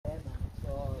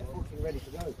you're ready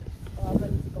to go. Oh, I'm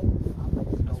ready to go. I'm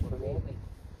ready to go for me.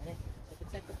 If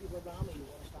it's like the people around me, you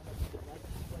want to stand up to the right,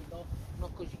 like that. Not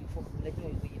because you fucking living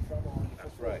where you're from or you're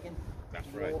fucking working. That's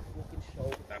right. Fucking show.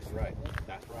 That's right.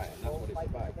 That's right. And that's what it's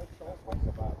about. That's what it's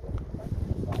about.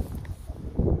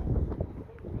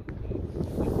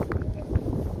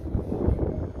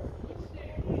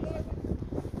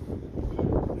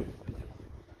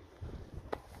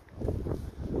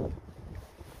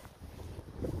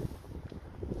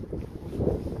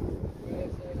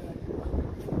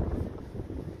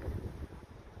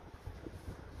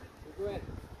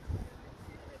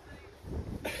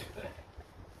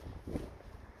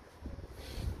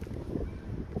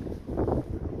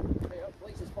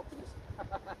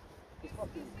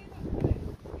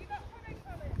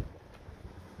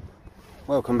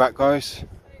 Welcome back, guys.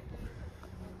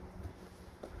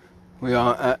 We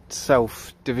are at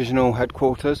South Divisional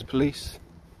Headquarters, Police.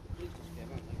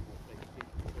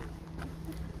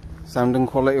 Sound and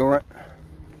quality alright?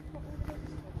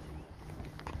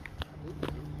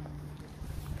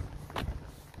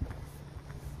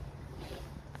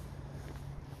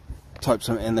 Type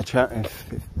something in the chat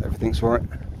if everything's alright.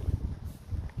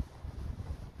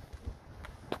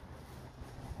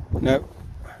 No.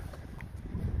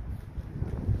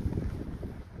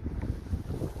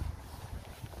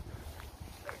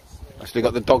 Actually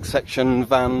got the dog section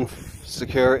van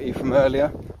security from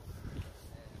earlier.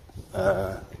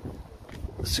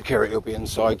 Security will be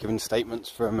inside giving statements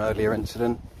from earlier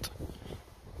incident.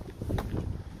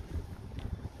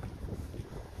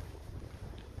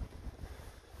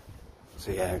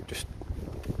 So yeah, just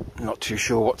not too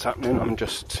sure what's happening. I'm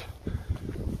just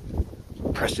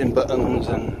pressing buttons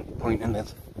and pointing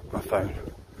with my phone.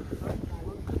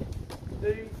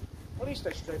 The police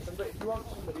station open, but if you want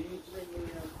somebody, you need to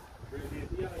ring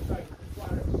the yellow train.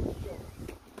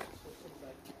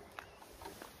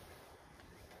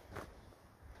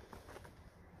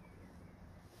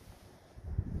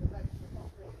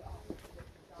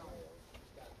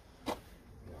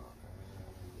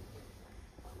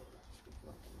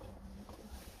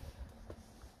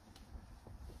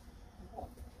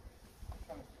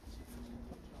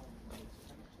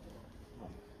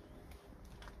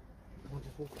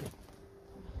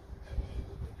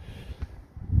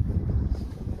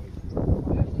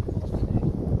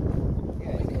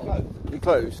 You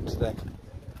closed today?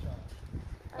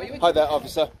 Hi there,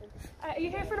 officer. Are you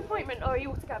here for an appointment or are you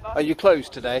all together? Are you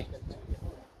closed today?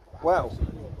 Wow.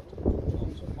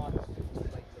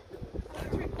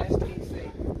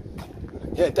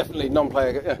 Yeah, definitely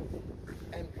non-player. Yeah.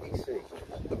 NPC.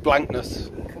 The blankness.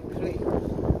 Complete.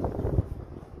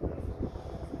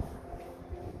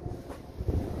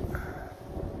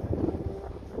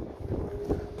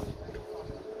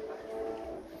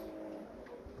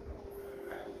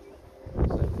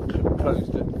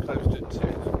 Closed it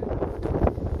too.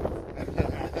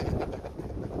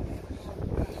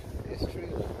 It's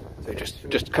true. So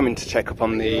just coming to check up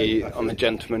on the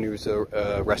gentleman who was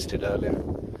arrested earlier.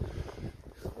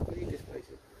 What are you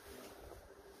displacing?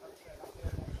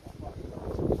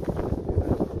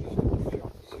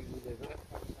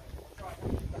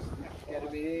 Get him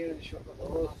in here and shut the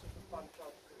doors.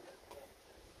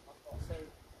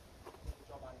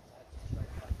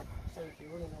 So if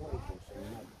you're running away from some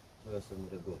person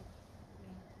with a gun.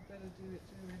 Better do it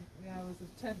during the hours of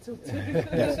 10 till 2.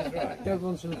 Yes, that's right. Don't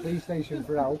run to the police station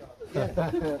for help.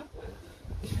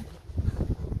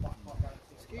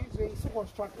 Excuse me,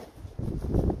 someone's trying to...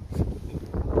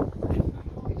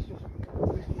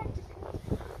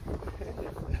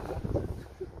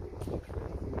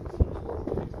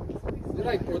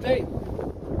 G'day, buddy.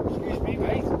 Excuse me,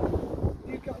 mate.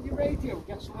 You've got your radio.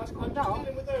 Get someone to come down.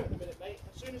 With her in a minute, mate.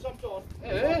 As soon as I'm done,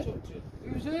 Eh? I'll talk to you.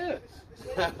 Who's hurt?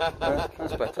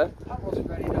 That's better. That wasn't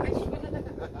very nice.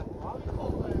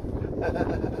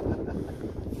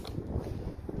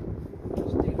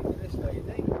 Just dealing with this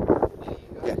lady.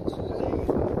 Yeah.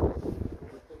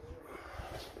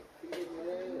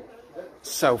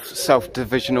 South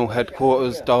Divisional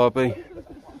Headquarters, Derby,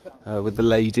 with the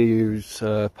lady whose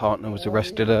partner was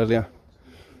arrested earlier.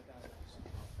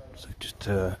 So just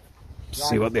to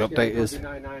see what the update is.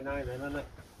 999 then, isn't it?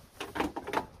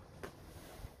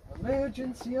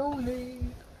 Emergency only.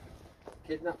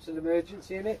 Kidnap's an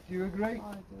emergency, innit? Do you agree? I do,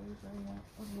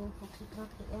 unlawful kidnap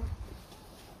at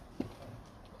that.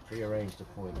 Pre-arranged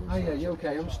appointments. Oh yeah, you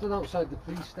okay? I'm stood outside the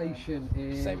police station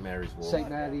in St Mary's Wharf. St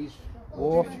Mary's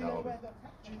Wharf.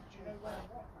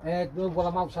 Well,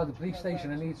 I'm outside the police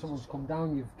station. I need someone to come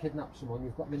down. You've kidnapped someone.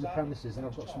 You've got me in the premises, and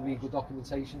I've got some legal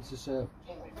documentation to serve.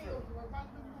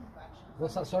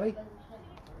 What's that? Sorry.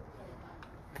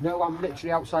 No, I'm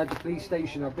literally outside the police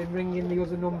station. I've been ringing the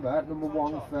other number, number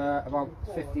 1, for about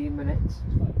 15 minutes.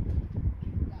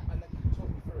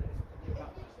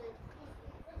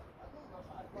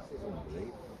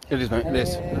 It is, mate. It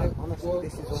is. Honestly,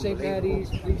 this is St Mary's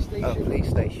police station. At a police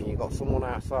station, you've got someone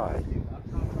outside,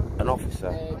 an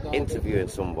officer, interviewing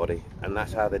somebody, and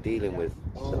that's how they're dealing with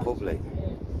the public.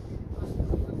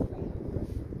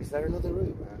 Is there another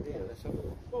route around here? Let's have a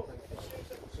look.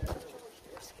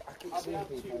 I keep seeing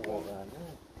people walk around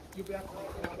there.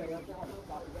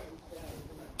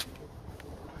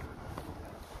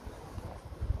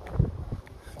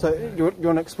 So, you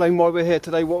want to explain why we're here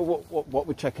today? What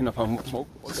we're checking up on?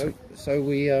 So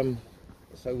we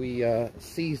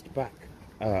seized back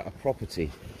a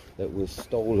property that was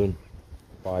stolen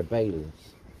by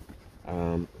bailiffs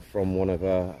from one of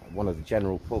the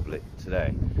general public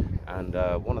today, and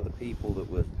one of the people that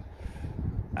was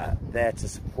there to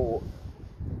support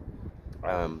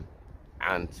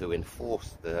and to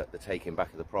enforce the taking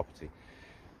back of the property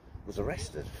was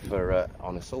arrested for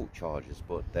on assault charges,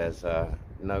 but there's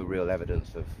no real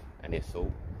evidence of any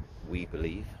assault, we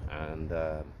believe, and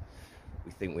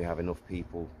we think we have enough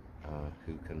people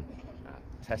who can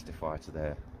testify to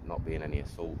there not being any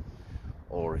assault,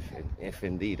 or if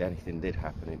indeed anything did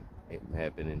happen, it may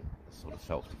have been in sort of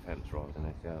self-defence rather than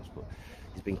anything else. But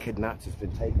he's been kidnapped, he's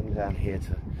been taken down here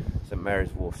to St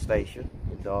Mary's Wharf Station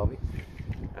in Derby,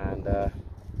 and now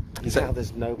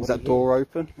there's nobody. Is that door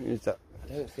open? Is that?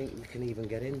 I don't think we can even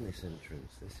get in this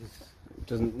entrance. This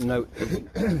is No,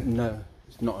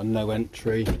 it's not a no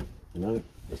entry. no.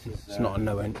 This is. It's not a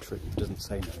no entry. It doesn't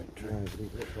say no entry. No, but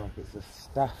it looks like it's a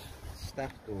staff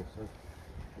door, so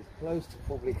it's closed to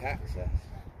public access.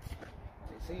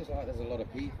 It seems like there's a lot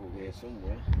of people here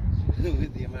somewhere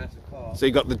with the amount of cars. So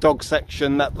you got the dog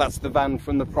section. That's the van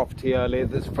from the property earlier.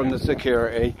 That's from the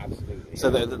security. Absolutely. So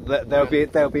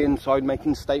they'll be inside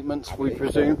making statements, we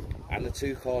presume. And the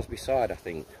 2 cars beside, I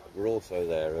think, were also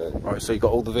there. Right. So you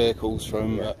got all the vehicles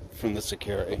from the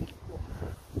security.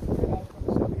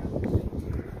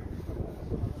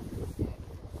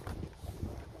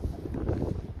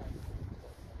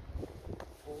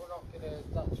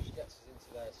 That just gets us into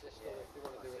their system. If they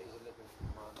want to do it as a living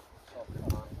man, soft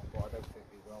man, but I don't think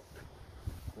they will.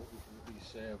 But we can at least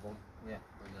serve them. Yeah.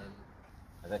 And then.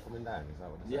 Are they coming down? Is that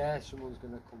what they're Yeah, someone's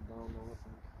going to come down now, I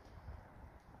think.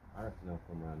 I reckon they'll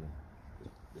come round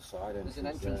the side entrance. There's an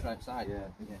entrance right side.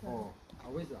 Yeah. Oh,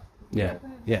 is that? Yeah.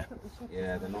 Yeah.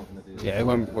 Yeah, they're not going to do that. Yeah. It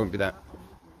won't be that.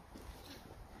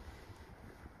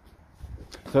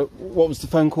 So what was the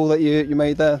phone call that you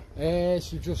made there?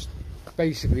 So just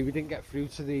basically we didn't get through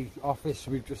to the office.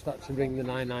 We've just had to ring the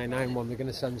 999 one. They're going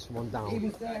to send someone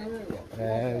down.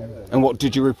 And what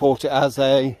did you report it as?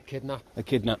 A Kidnap.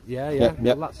 kidnap. Yeah. Yeah.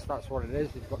 Well, that's what it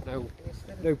is. They've got no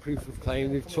proof of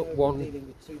claim. They've took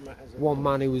one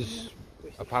man who was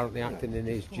apparently acting in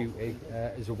his duty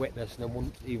as a witness, and then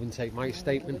wouldn't even take my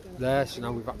statement there. So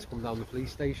now we've had to come down to the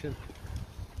police station.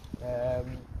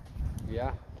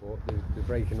 Yeah. But they're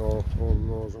breaking all the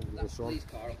laws under the That sun. police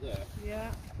car up there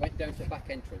Yeah, went down to the back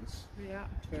entrance, yeah,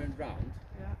 turned round.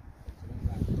 yeah.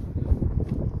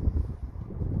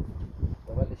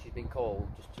 So whether she's been called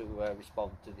just to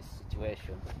respond to this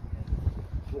situation.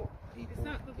 Is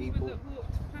that the woman that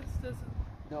walked past us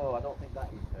No, I don't think that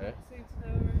is her. and seemed to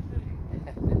know her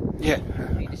name? Yeah.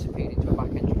 He disappeared into a back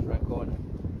entrance round corner.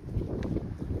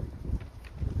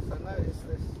 So notice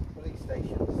this police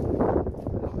station's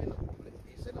not in a public,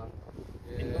 it's in an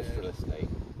industrial estate,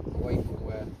 away from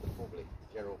where the public,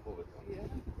 general public are. Yeah.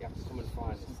 You have to come and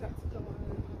find this.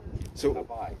 So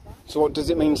Bye. So what does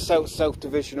it mean?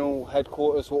 Self-divisional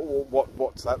headquarters.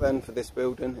 What's that then for this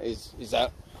building? Is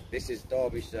that? This is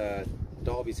Derby's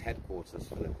headquarters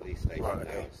for the police station. Right,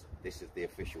 okay. Now this is the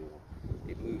official one.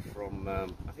 It moved from I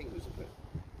think it was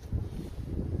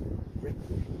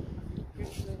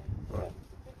Right.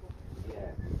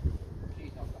 Yeah.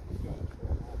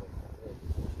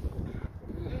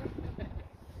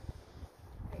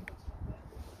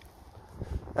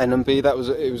 NMB.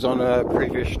 It was on a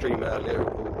previous stream earlier.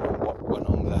 What went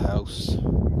on with the house?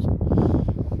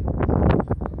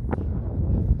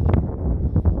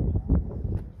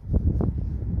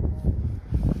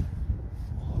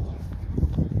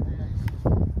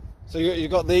 So you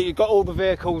got all the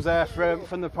vehicles there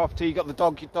from the property. You got the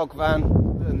dog van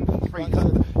and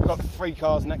you got 3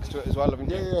 cars next to it as well, haven't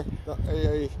you? Yeah, that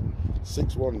AA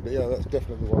 61, but yeah, that's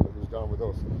definitely the one that was down with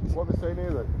us. What are they saying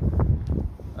here then?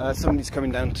 Somebody's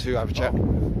coming down to have a chat.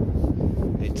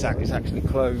 It's actually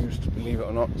closed, believe it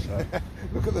or not. So.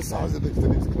 Look at the size of this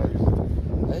that it's closed.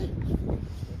 Hey,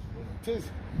 it is.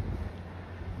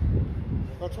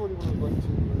 That's what he went to.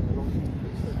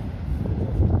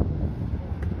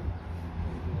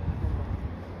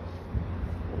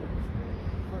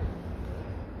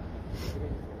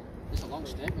 It's a long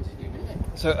statement to do, isn't it?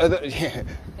 So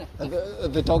are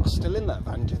the dogs still in that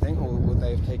van, do you think, or would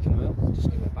they have taken them out? Just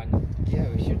give a bang. Yeah,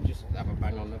 we should just have a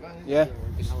bang on the van. Yeah.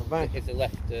 If they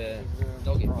left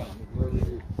dog in van.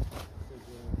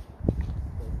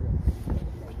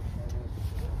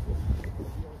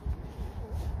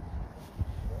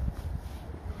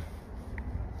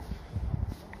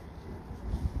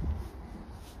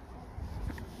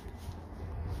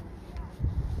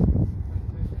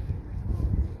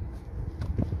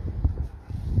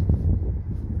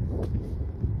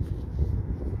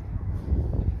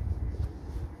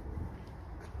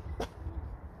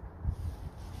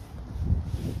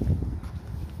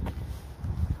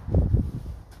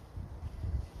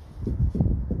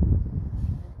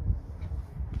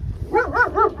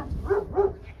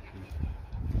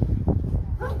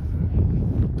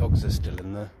 Dogs are still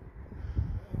in there.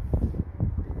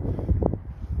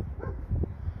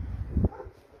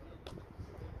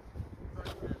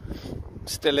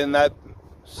 Still in there.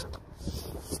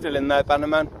 Still in there,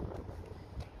 Bannerman.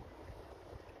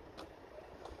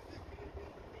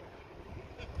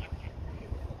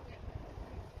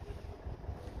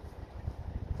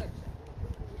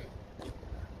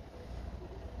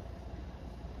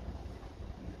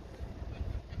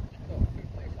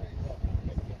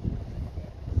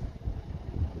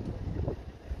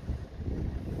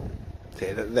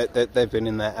 Yeah, they've been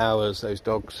in there hours, those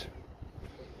dogs.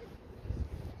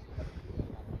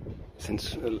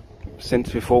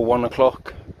 Since before 1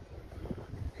 o'clock.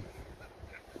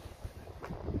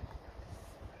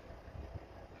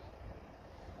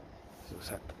 So what's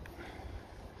that?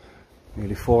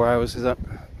 Nearly 4 hours, is that?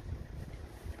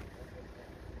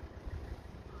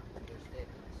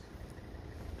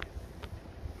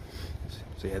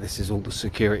 So yeah, this is all the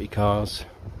security cars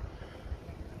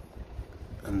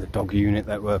and the dog unit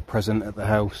that were present at the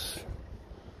house.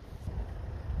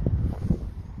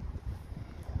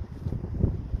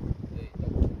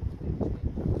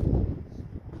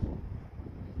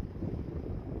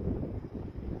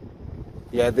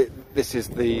 Yeah, this is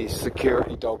the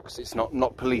security dogs. It's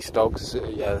not police dogs.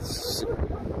 Yeah,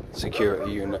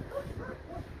 security unit.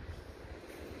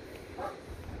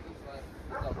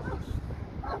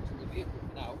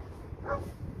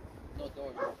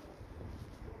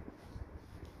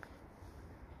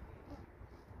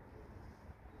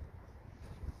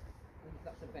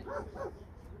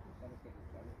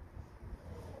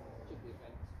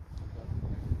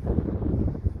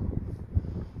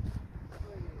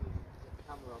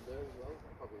 Camera on there as well,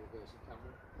 probably reverse the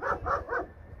camera.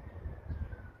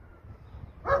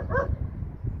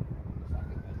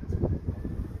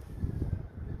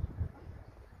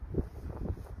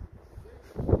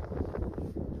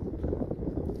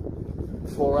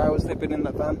 4 hours they've been in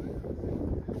that van.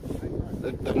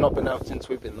 They've not been out since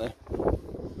we've been there.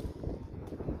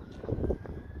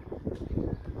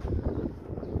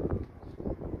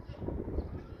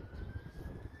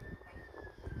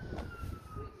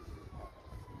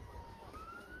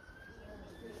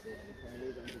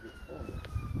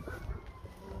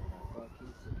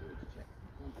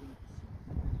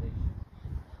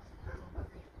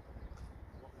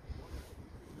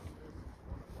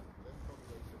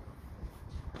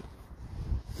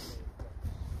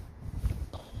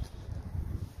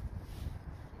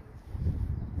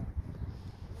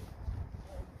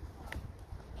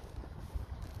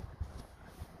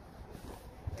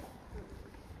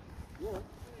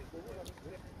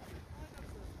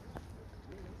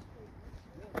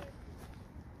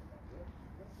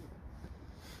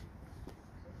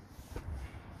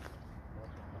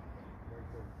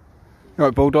 You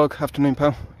alright, Bulldog? Afternoon,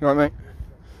 pal. You alright, mate?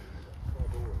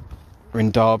 We're in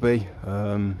Derby,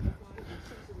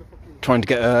 trying to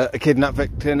get a kidnapped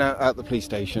victim out the police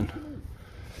station.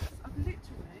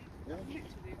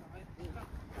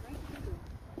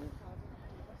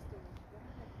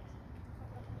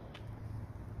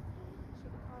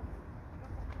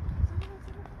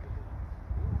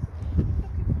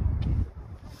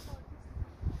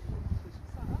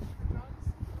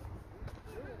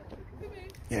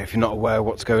 Yeah, if you're not aware of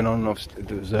what's going on, obviously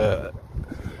there was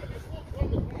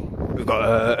we've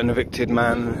got an evicted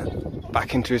man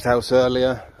back into his house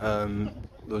earlier. There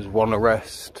was one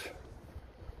arrest.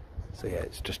 So yeah,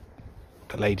 it's just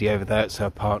the lady over there, it's her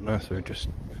partner, so we're just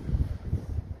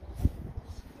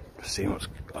seeing what's...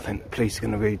 I think the police are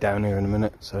going to be down here in a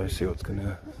minute, so see what's going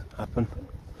to happen.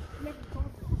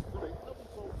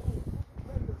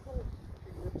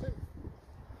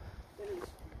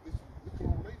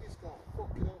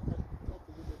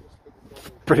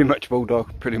 pretty much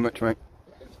bulldog, pretty much, mate.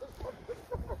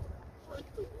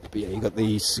 But yeah, you got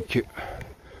the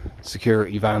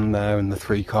security van there and the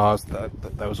 3 cars.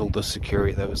 That was all the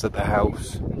security that was at the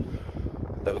house.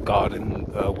 That were guarding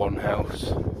one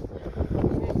house.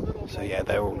 So yeah,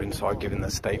 they're all inside giving their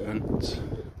statements.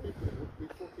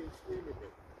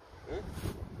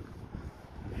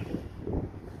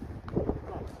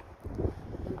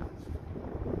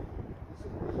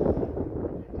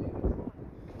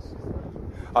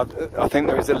 I think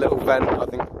there is a little vent. I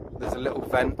think there's a little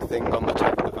vent thing on the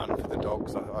top of the van for the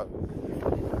dogs.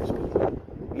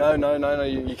 No,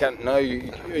 you can't. No,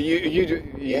 yeah.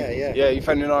 You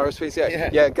found an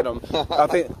RSPCA. Yeah, get on. I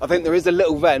think there is a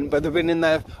little vent, but they've been in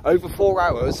there over 4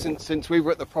 hours since we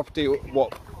were at the property.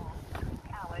 What?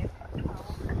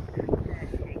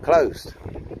 Closed.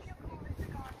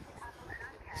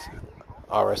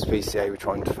 RSPCA. We're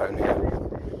trying to phone here.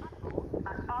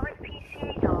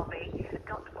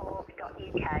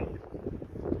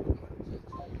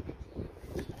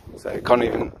 So can't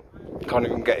even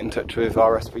get in touch with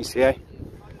RSPCA.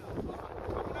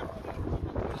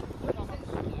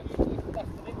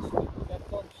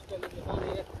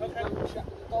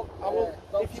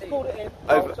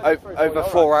 Over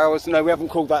 4 hours. No, we haven't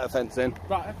called that offence in.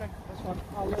 Right, okay, that's fine.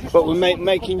 But we're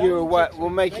making you aware. We're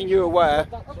making you aware.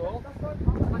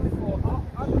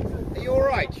 Are you all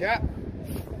right, chap?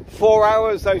 4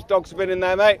 hours. Those dogs have been in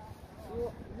there, mate.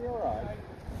 You all right?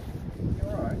 You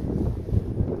all right?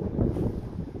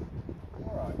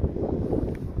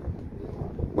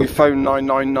 We phoned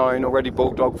 999 already,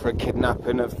 bulldog, for a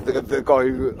kidnapping of the guy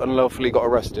who unlawfully got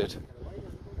arrested.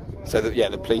 So that, yeah,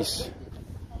 the police.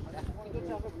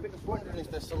 Wondering if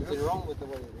there's something wrong with the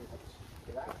way it is.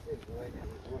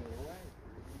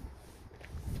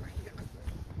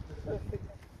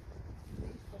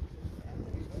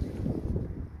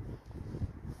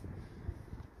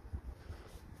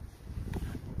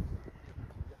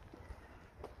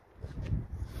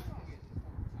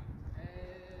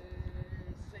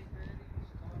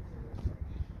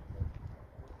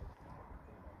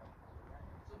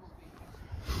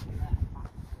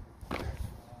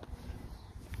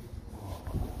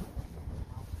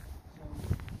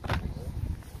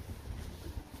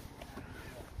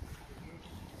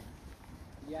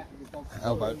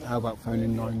 How about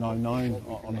phoning 999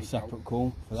 on a separate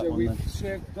call for that So one we've then?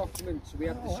 served documents, we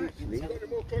have the shooting.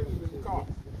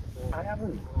 I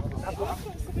haven't.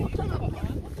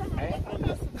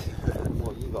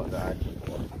 What you got there?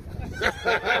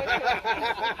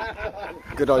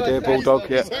 Good idea, bulldog.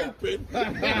 Yeah.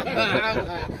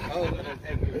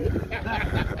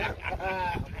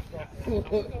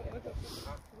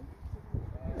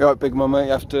 Right, Big Mama,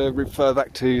 you have to refer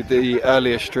back to the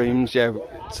earlier streams. Yeah,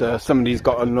 somebody's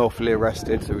got unlawfully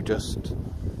arrested, so we just.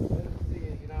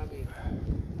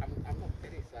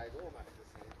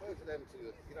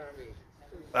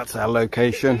 That's our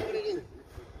location.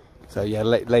 So yeah,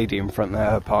 lady in front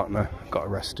there, her partner got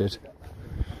arrested.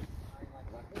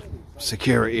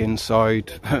 Security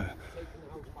inside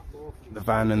the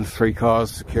van and the 3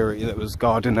 cars. Security that was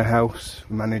guarding the house.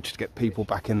 Managed to get people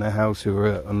back in their house who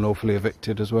were unlawfully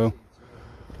evicted as well.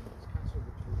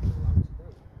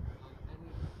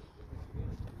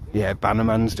 Yeah,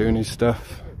 Bannerman's doing his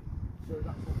stuff.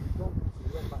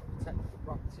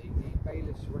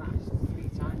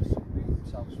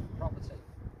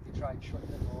 Tried shutting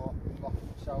the door, locking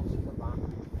themselves in the van,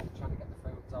 and trying to get the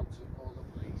phones out to call the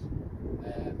police.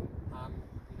 And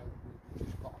we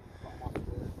just got them off.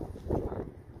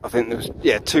 I think there was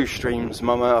 2 streams,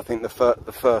 Mama. I think the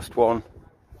first one,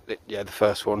 the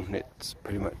first one, it's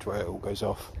pretty much where it all goes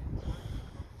off.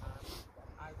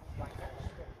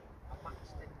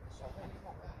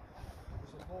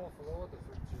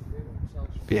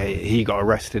 But yeah, he got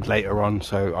arrested later on,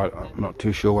 so I'm not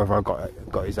too sure whether I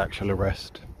got his actual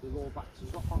arrest. The law backs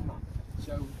us up on that.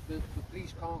 So the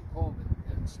police can't come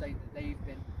and state that they've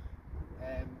been,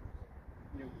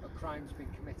 a crime's been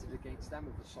committed against them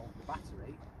of assault and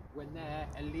battery when they're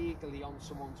illegally on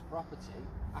someone's property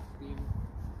after being.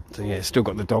 So yeah, it's still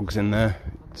got the dogs in there.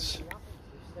 It's. They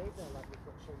stayed there like they've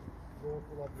got some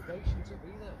lawful obligation to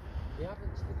be there. They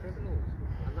haven't, the criminals,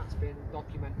 and that's been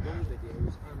documented on the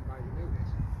videos and by the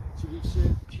notice. So we've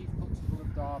served the Chief Constable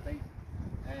of Derby,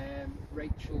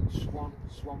 Rachel Swan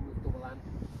with double N.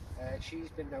 She's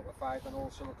been notified, and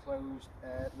also a closed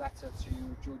letter to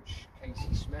Judge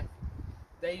Casey Smith.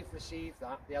 They've received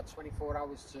that. They had 24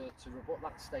 hours to rebut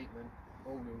that statement.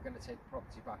 Oh, we were going to take the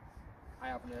property back. I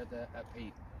haven't heard a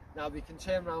peep. Now they can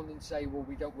turn around and say, well,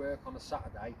 we don't work on a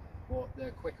Saturday, but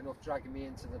they're quick enough dragging me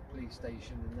into the police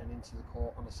station and then into the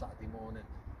court on a Saturday morning.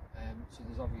 So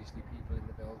there's obviously people in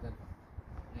the building.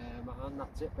 And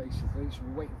that's it basically. So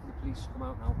we're waiting for the police to come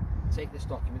out now, take this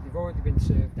document. They've already been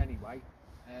served anyway.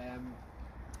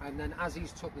 And then as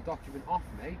he's took the document off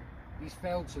me, he's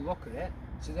failed to look at it.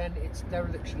 So then it's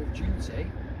dereliction of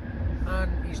duty,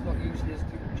 and he's not using his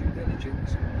due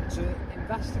diligence to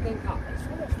investigate that. It's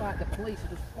almost like the police are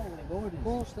just following orders. Of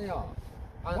course they are.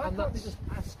 Why can't they just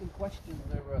ask and question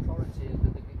their authority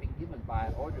that they've been given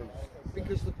by orders?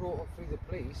 Because they're brought up through the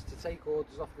police to take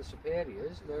orders off the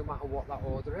superiors, no matter what that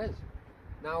order is.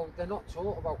 Now, they're not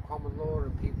taught about common law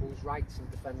and people's rights and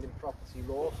defending property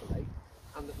lawfully,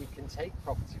 and that we can take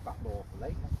property back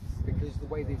lawfully, because the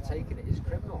way they've taken it is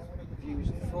criminal. They've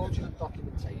used fraudulent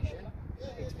documentation,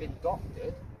 it's been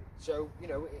doctored, so, you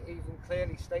know, it even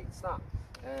clearly states that.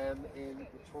 In,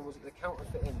 which one was it, the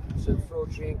counterfeiting, so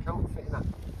Forgery and Counterfeiting Act.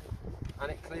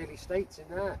 And it clearly states in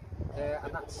there,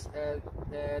 and that's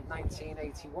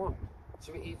 1981.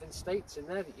 So it even states in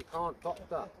there that you can't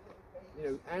doctor, you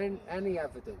know, any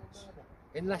evidence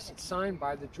unless it's signed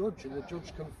by the judge, and the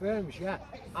judge confirms, yeah,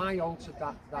 I altered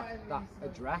that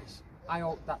address, I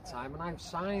altered that time, and I've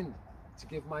signed to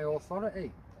give my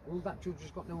authority. Well, that judge has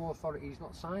got no authority; he's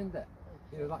not signed it.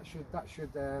 You know, that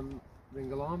should ring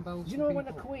alarm bells. Do you know when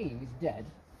the Queen is dead?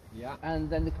 Yeah. And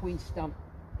then the Queen's stamp,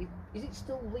 is it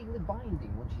still legally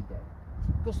binding when she's dead?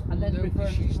 Because and then No,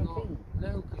 refers she's to the not. King.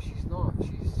 No, because she's not.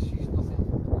 She's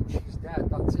nothing. She's dead.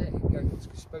 That's it. It's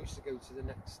supposed to go to the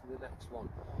next one,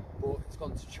 but it's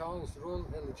gone to Charles. They're all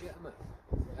illegitimate.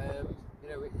 You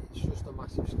know, it's just a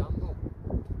massive scandal.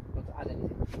 Not to add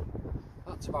anything.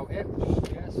 That's about it.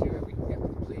 Yeah, see where we can get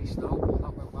with the police now. But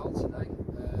that went well today.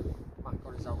 Matt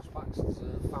got his house back, so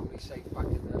the family's safe back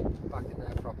in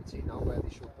their property now, where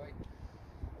they should be.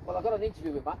 Well, I got an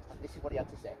interview with Matt, and this is what he had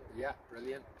to say. Yeah,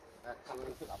 brilliant.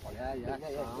 Excellent. Yeah.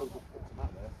 Sound.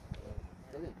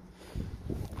 Brilliant.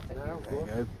 No, There you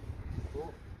good. go.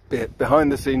 Bit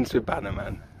behind the scenes with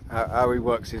Bannerman, how he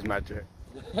works his magic.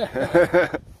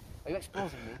 Are you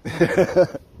exposing me?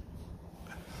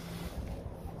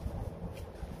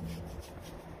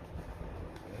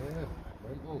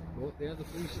 But the other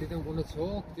police, they don't want to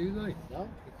talk, do they? No.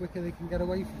 The quicker they can get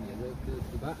away from you,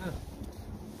 the better.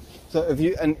 So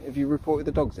have you reported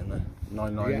the dogs in there?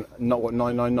 99, Yeah. not what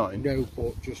 999. No,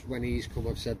 but just when he's come,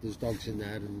 I've said there's dogs in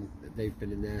there, and they've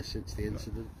been in there since the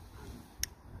incident.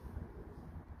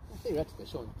 Well, theoretically,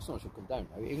 someone should come down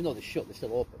now. Even though they're shut, they're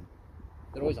still open.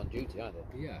 They're always on duty, aren't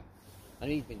they? Yeah.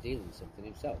 And he's been dealing with something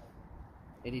himself.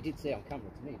 And he did say on camera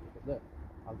to me, look,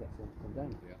 I'll get someone to come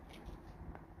down. Yeah.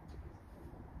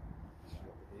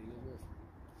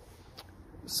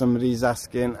 Somebody's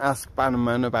asking, ask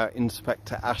Bannerman about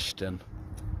Inspector Ashton.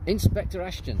 Inspector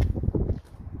Ashton.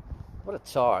 What a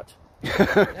tart.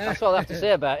 That's all I have to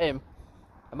say about him.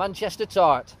 A Manchester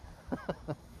tart.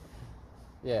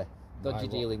 Yeah, dodgy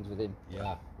dealings with him.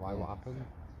 Yeah. Why? What happened?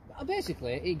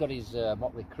 Basically, he got his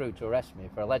motley crew to arrest me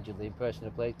for allegedly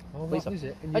impersonating a police that was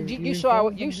it. And you saw how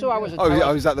I was.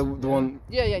 Oh, is that the one?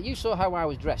 Yeah. You saw how I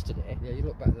was dressed today. Yeah, you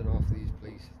look better than half these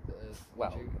police.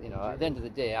 Well, you know, at the end of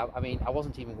the day, I mean, I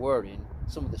wasn't even wearing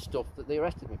some of the stuff that they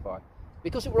arrested me for,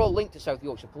 because it were all linked to South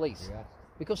Yorkshire Police. Yeah.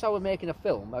 Because I was making a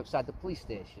film outside the police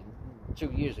station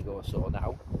 2 years ago or so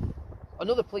now.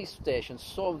 Another police station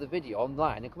saw the video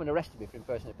online and come and arrested me for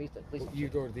impersonating a police officer.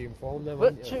 You'd already informed them.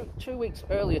 But hadn't you? two weeks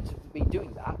earlier to be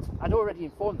doing that, I'd already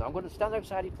informed them I'm going to stand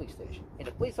outside the police station in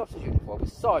a police officer's uniform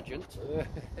with sergeant,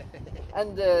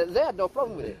 and they had no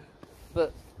problem with it.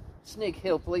 But Snig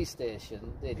Hill Police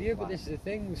Station, they didn't Yeah, but mind. this is the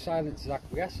thing, silence is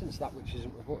acquiescence, that which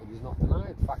isn't reported is not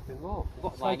denied, fact in law.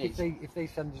 Bottom It's like line if they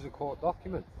send us a court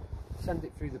document, send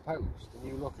it through the post, and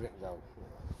you look at it and go,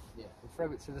 Yeah. and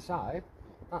throw it to the side,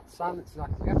 that's silence is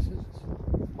acquiescence.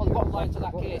 Well, the bottom line to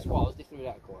that case was they threw it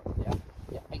out of court.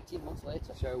 Yeah. 18 months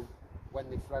later. So, when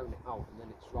they've thrown it out, and then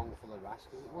it's wrongful arrest,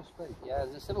 because it must be. Yeah,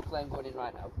 there's a civil claim going in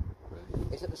right now.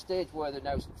 It's at the stage where they're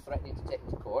now threatening to take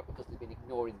me to court because they've been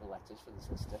ignoring the letters from the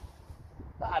solicitor.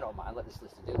 But I don't mind, let the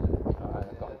solicitor deal with it. You know,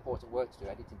 I've got important work to do,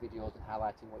 editing videos and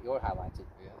highlighting what you're highlighting.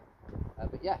 Yeah.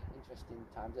 But yeah, interesting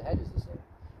times ahead, as they say.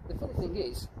 The funny thing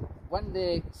is, when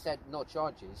they said no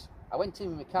charges, I went in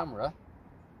with my camera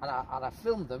and I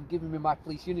filmed them giving me my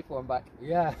police uniform back.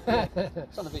 Yeah.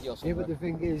 It's on the video somewhere. Yeah, but the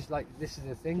thing is, like, this is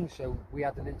the thing, so we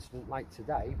had an incident like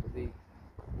today, but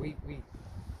we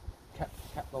kept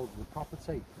hold of the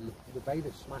property. The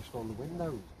bailiffs smashed on the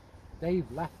windows.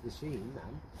 They've left the scene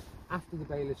then. After the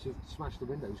bailiffs have smashed the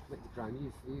windows, committed the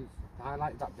crime, you've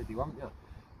highlighted that video, haven't you?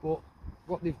 But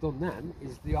what they've done then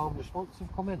is the armed response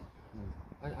have come in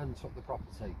and took the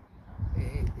property.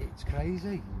 It's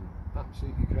crazy.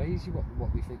 Absolutely crazy what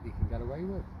they think they can get away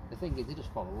with. The thing is, they just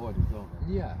follow orders, don't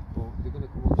they? Yeah, but they're going to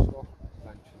come unstuck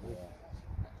eventually.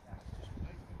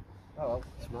 Oh well.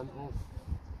 It's mental.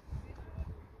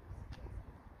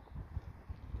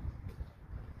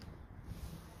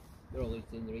 They're all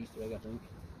eating their Easter egg, I think.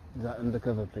 Is that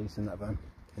undercover police in that van?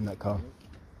 In that car?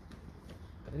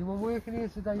 Anyone working here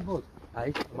today, bud?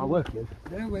 Hey, am I working?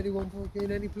 No, anyone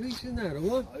fucking any police in there or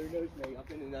what? Who knows, mate? I've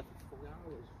been in there for 4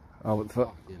 hours. Oh, what the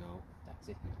fuck? You know. That's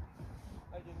it.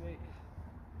 How do you mean?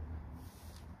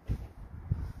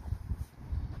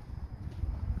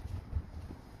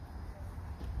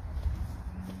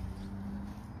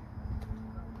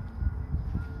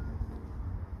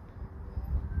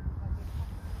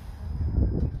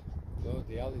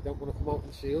 Bloody hell, they don't want to come out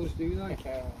and see us, do they?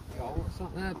 Oh, what's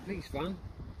that there? Police van?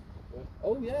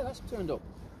 Oh yeah, that's turned up.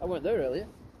 I weren't there earlier.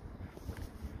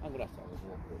 I'm gonna have to have a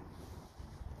walk.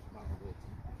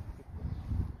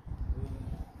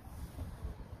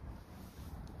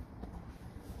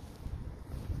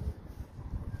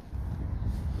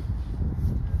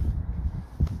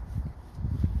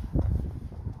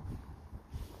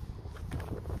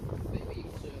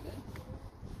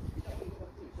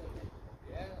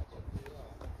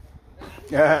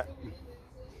 Yeah.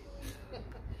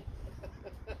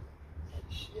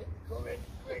 Shit, coming.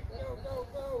 Quick, go, go,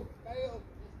 go. Bail.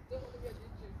 Don't want to get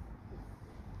injured.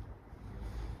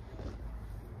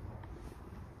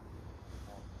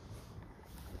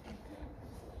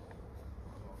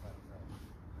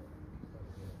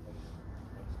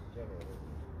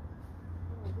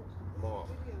 Mark.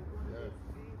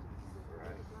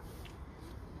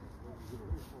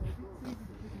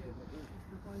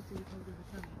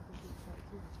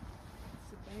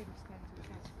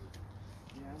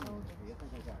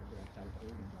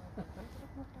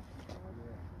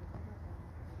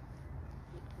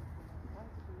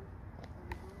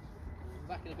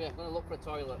 Back in a bit. I'm gonna look for a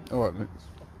toilet. All right, mate.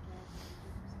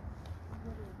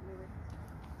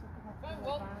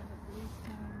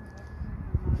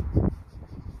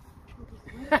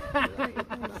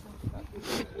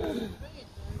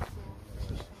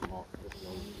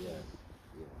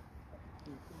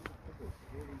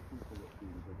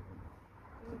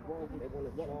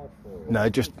 No,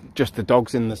 just the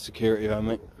dogs in the security van,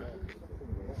 mate.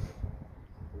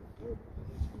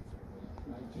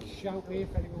 Just shout me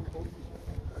if anyone comes.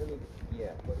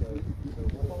 Yeah, but because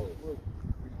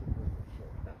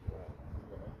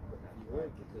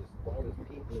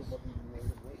people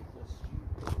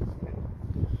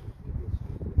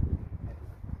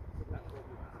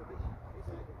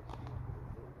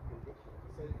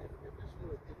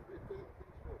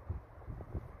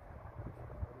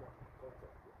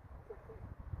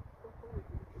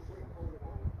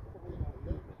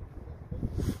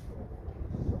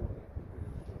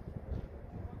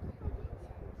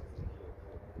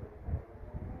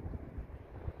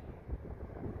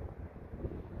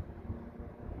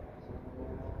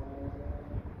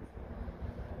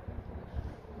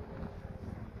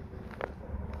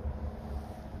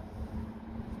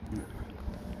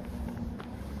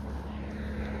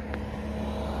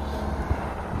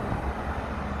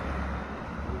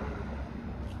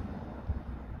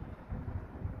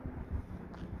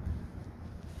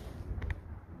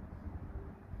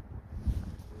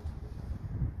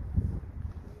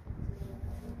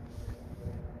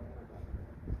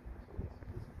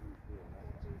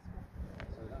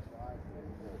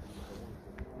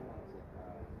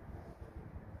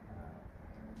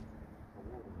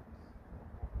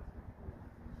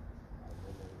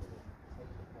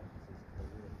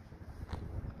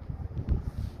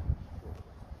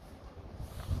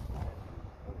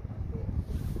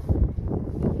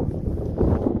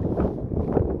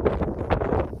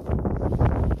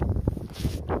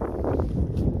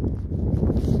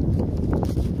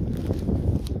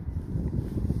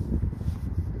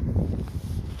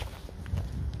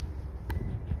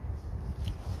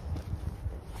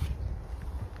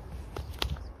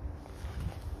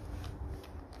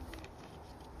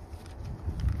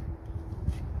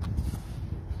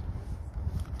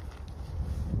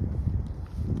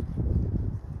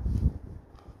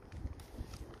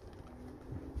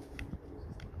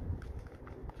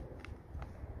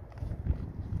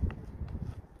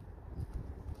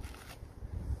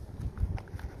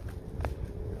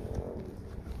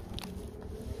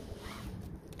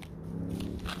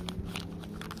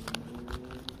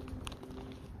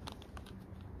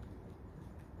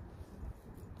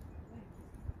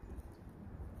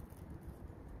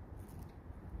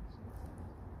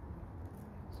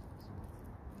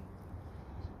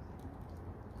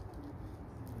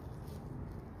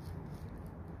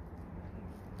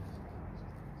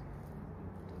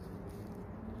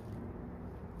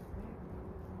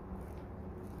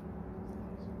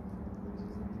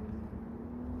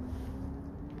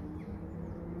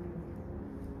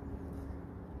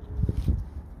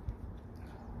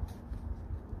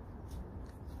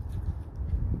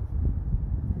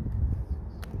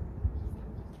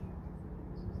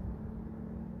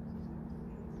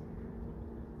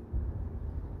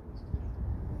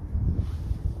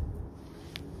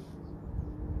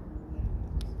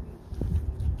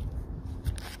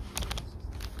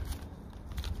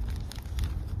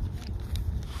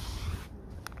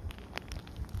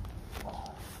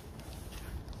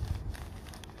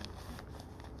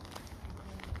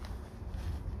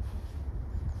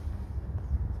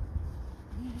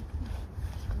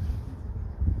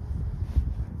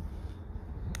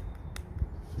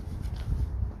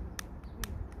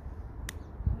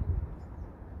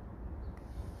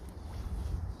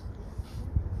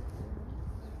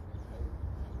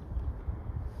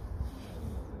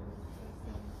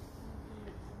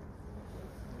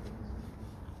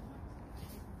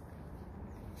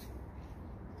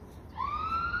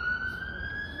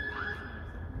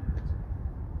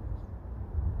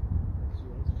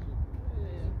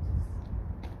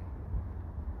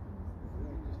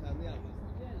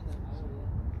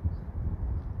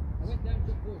went down to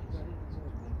the bush, but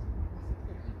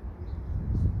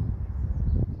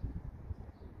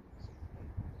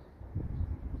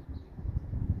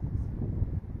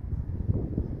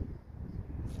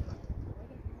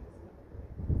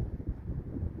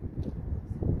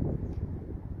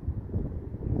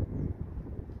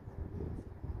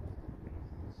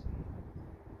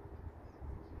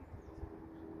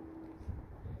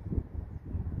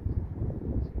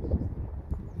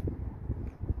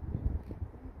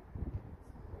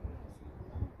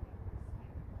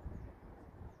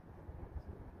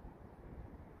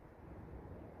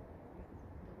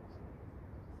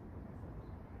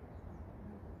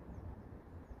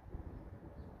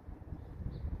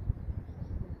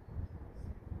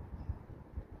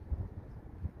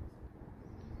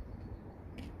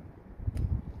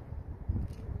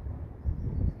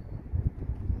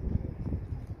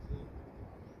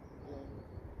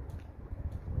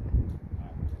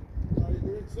I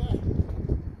didn't see it.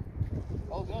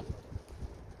 All good.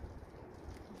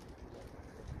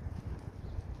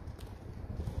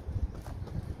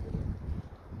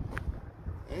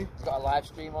 Eh? It's got a live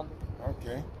stream on.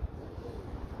 Okay.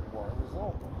 What a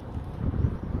result.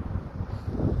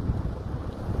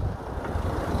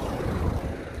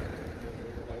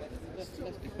 Let's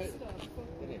be put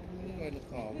in the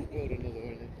car. We'll build another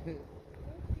one.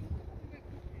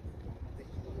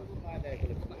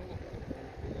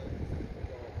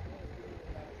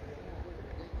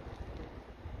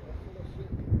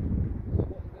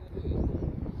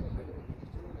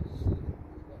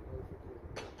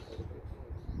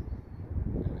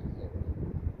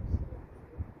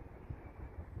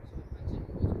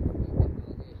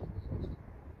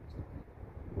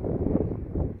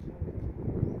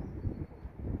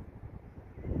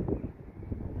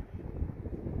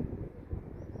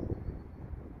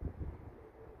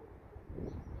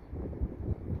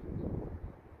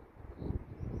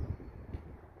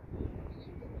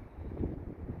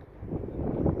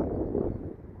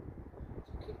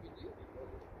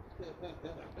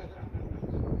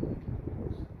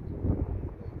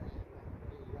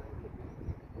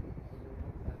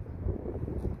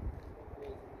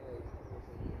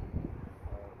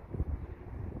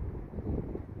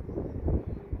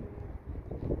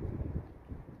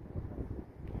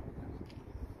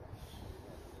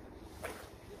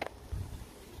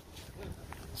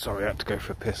 Sorry, I had to go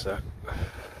for a piss there.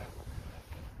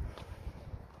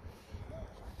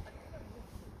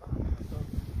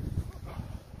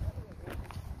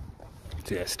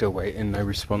 Yeah, still waiting, no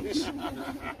response. I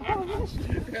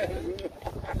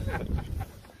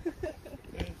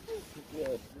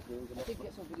did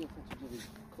get some video footage of his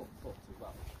cut foot as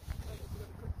well.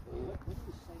 When he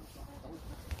was saying that, I was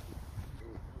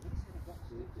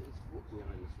his foot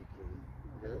behind his foot.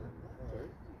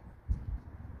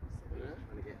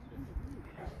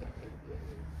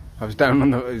 I was down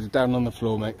on the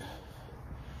floor, mate.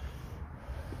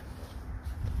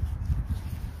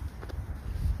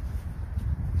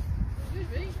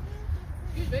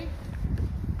 Excuse me.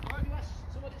 Why have you asked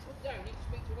somebody to come down? You need to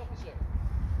speak to an officer.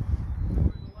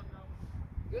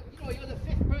 You're the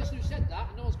fifth person who said that,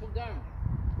 and no one's come down.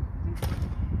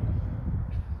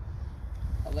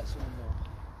 I'll let someone know.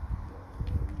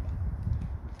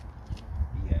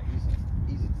 Yeah,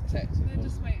 he's a detective. They're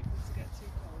just waiting for us to get too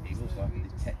cold. He looks so like we a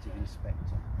just- detective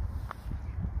inspector.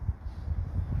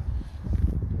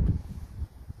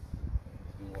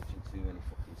 He's been watching too many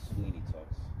fucking Sweeney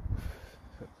Todds.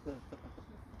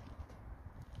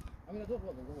 I mean, I don't know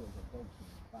what the law is at dogs in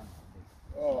the van.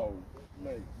 Oh,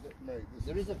 mate, this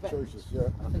There is a vet. atrocious, yeah.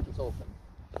 I think it's open.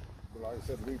 But like I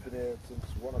said, we've been here since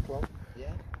 1 o'clock.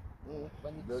 Yeah.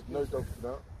 When did There's the no scooter- dogs been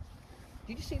out.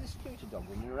 Did you see the scooter dog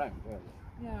running around earlier?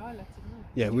 Yeah, I let him know.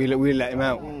 Yeah, we let him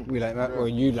out. We let him out. Yeah. Well,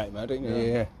 you let him out, didn't you?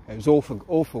 Yeah. Yeah. It was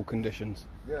awful conditions.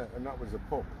 Yeah, and that was a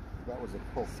pup. That was a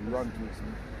pup. He ran to his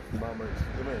mama.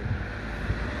 You know,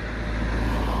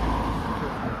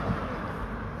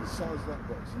 the size of that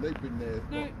box, and they've been there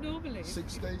No, what, normally,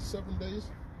 6 days, 7 days,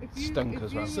 if you, Stunk if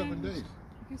as you, well. 7 days.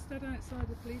 If you stood outside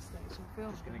the police station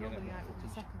filming, you're normally out in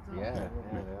seconds after. Yeah.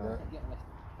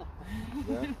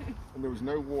 Yeah. And there was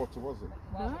no water, was it?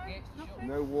 No, nothing.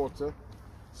 No water.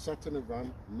 Sat in a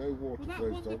van, no water Well, that for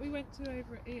those one that dogs. we went to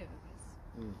over at Ian's,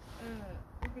 Mm.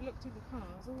 when we looked in the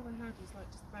cars, all they had was like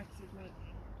just bags of like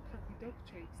crappy dog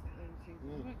treats that they were feeding.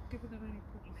 They weren't giving them any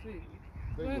proper food.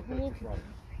 They weren't were walking petrified.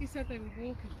 them. He said they were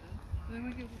walking them, and then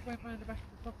when you went round the back of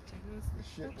the property, there was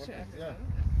Shit, dog shit wasn't it? everywhere. Yeah.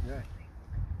 wasn't there?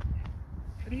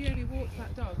 And he only walked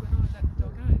that dog when I let the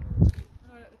dog out.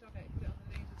 When I let the dog out, he put it on the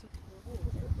lead and took it for a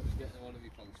walk. Getting one of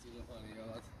your posters up on your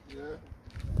yard. Yeah.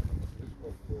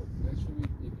 That's from your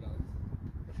plans.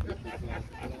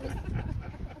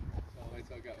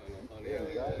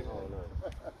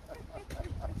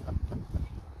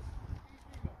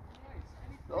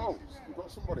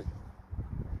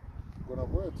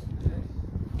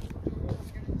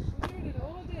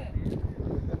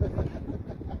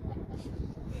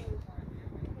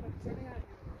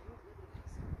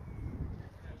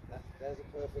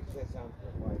 You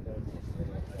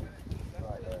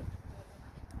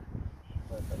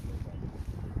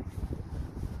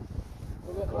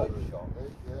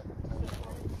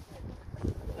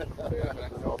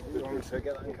want me to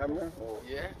get that on camera?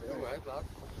 Yeah, go ahead, lad.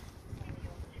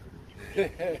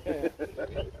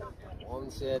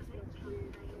 Wanted.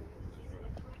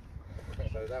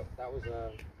 So that was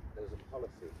there was a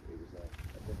policy. It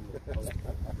was a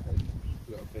government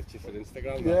Got a picture for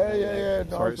Instagram. Yeah.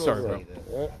 Sorry, sorry, bro.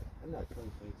 Yeah. And that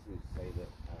 2022 say that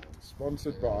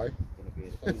Sponsored by. going to be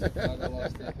a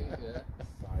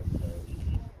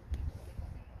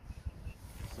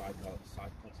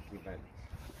psychotic events,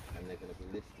 and they're going to be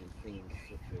listing things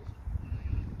such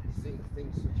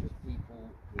as people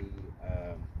who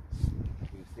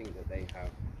think that they have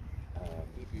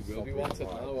You will be wanted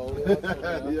now, sovereign won't rights. you?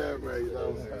 Yeah, mate. That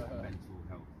was mental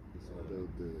health disorder.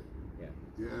 They'll do it. Yeah.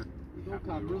 Yeah. You No have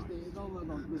no cameras rights. there,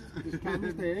 there's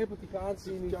cameras there, but you can't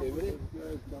see me doing it.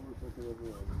 Yeah, it's cameras looking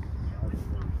everywhere.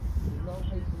 There's no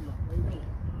facing that way, though.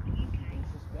 You can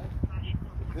suspect.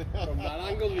 From that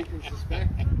angle, we can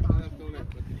suspect. I've done it,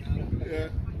 but you can't do it. Yeah.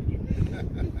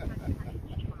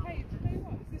 Hey, do you know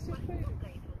what? Is this your food?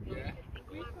 Yeah.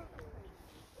 We've got.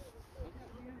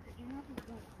 We haven't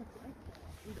like set it up.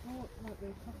 We bought like the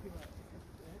copyright.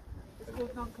 It's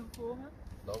called non-conformer.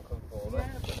 Non-conforming. Yeah,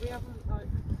 but we haven't like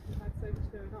we've had so much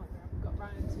going on. We haven't got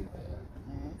round to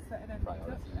setting anything up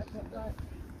yet. But like,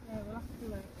 yeah, we'll have to do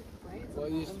it. What are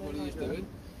you doing?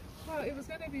 Well, it was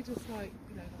going to be just like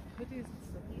like hoodies and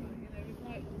stuff. Like, we've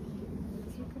like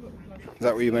we'll come up with like. Is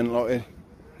that what you meant, Lottie?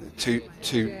 Two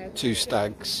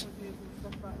stags.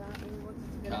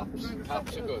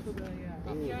 Caps are good.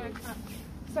 Yeah, caps.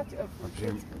 Set it up for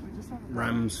kids, but we just haven't.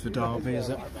 Rams for Derby, is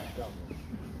it?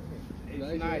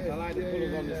 It's nice, I like the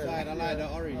colours on the side, I like the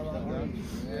orange. Orange on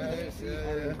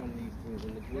these things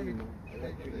and the green,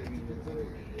 electric green.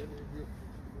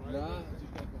 Nah.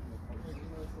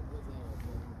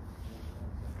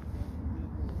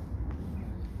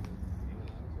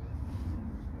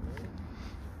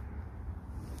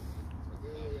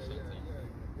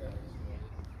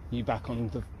 You back on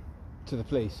to the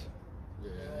police?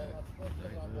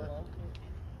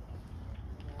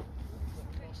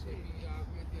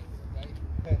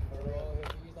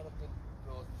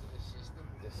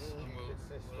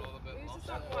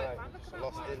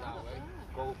 Lost in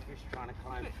goldfish trying to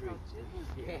climb trees.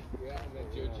 Yeah, and they're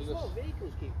judging us.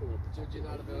 Vehicles keep coming up. Judging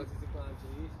our ability to climb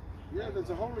trees. Yeah, there's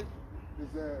another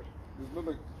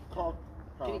car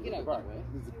Can you pound get at out the back. that way?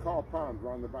 There's a car pound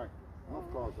round the back.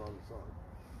 Enough cars round the side.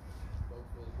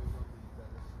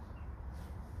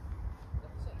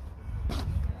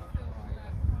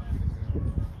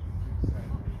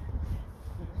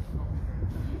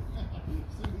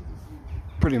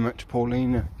 Pretty much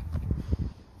Paulina.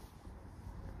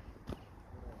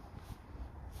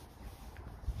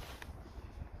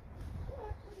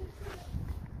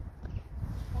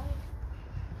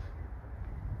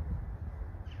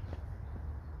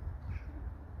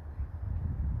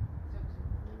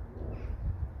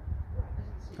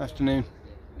 Afternoon.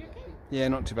 Yeah,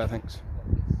 not too bad, thanks.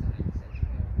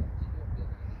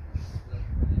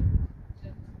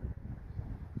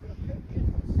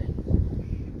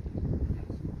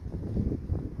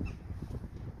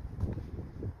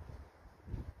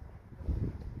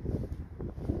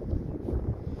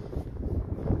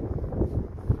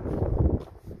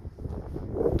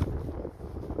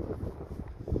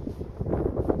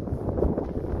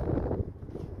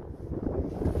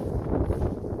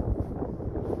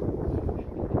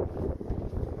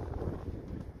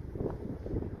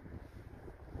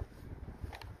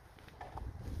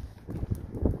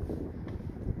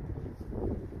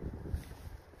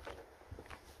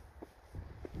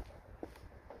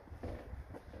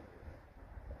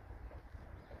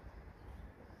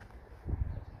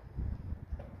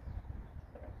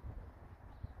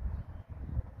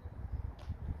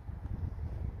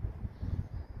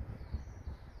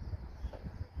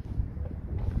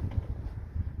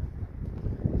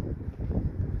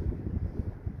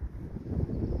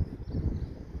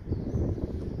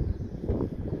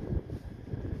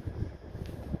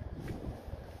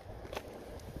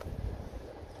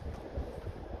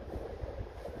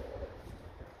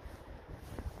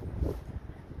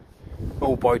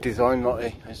 All by design,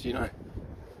 Lottie, as you know.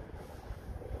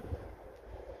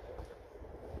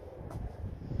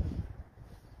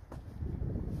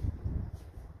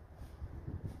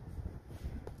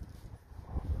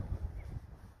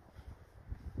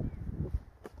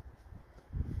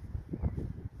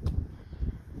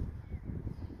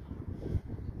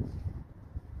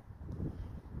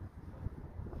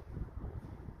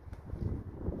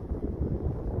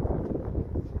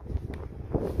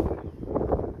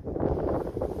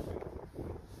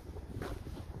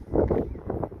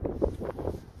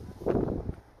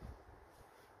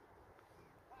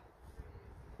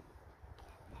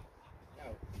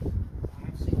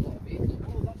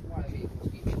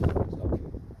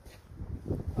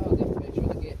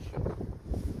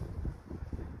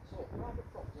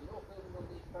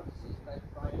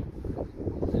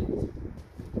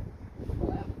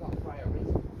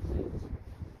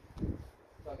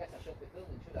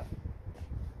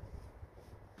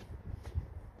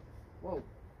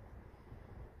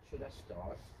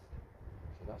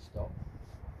 stop.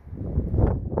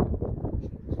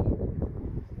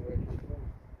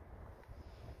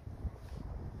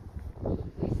 Well, the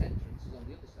police entrance is on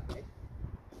the other side,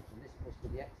 and this must be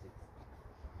the exit.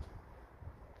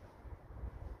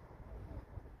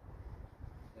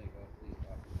 There you go, police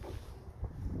car.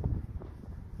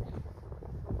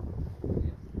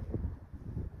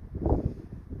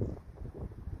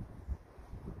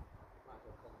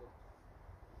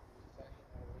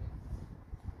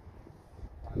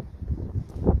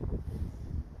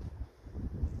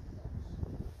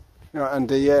 Right,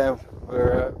 Andy, yeah,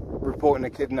 we're reporting a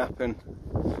kidnapping.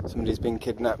 Somebody's been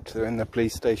kidnapped. They're in the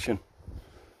police station.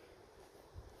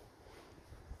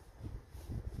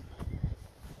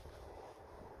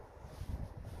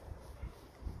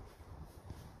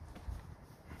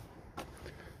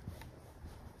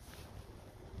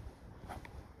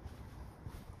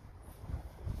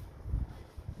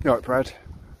 You alright, Brad?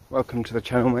 Welcome to the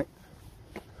channel, mate.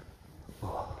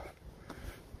 Oh.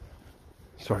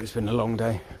 Sorry, it's been a long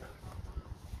day.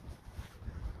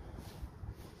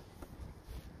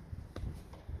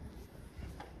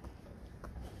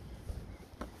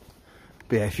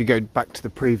 But yeah, if you go back to the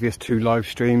previous 2 live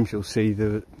streams, you'll see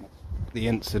the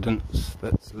incidents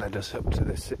that's led us up to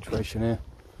this situation here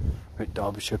at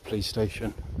Derbyshire Police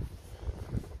Station.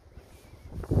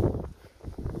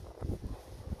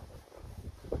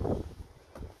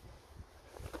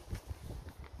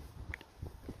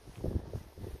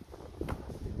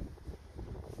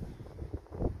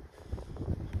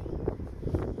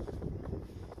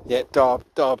 Yeah,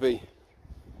 Derby,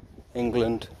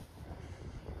 England.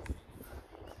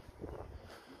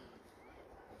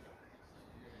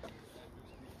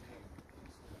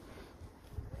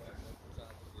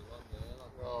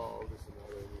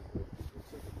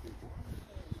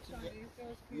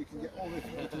 You can get all this.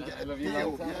 You can get a deal. Yeah,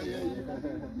 you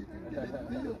can get a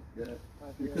deal. Yeah.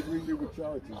 Because we do with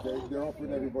charities, they're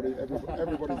offering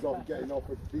everybody's off getting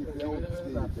offered PPL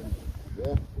schemes.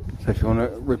 Yeah. So if you want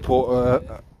to report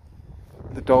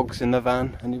the dogs in the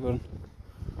van, anyone?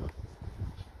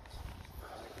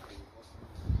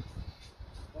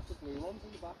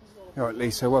 All right,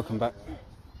 Lisa, welcome back.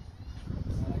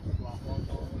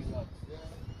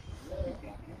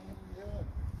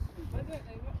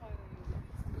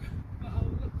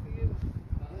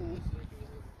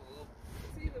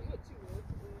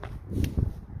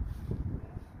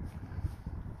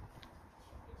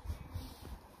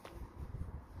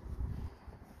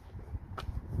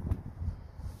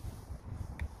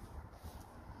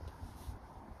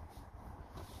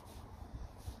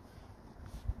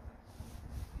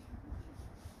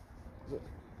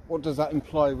 What does that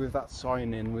imply with that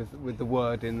sign in, with the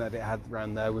word in that it had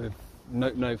round there with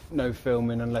no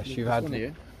filming unless you've had...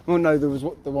 Well, no, there was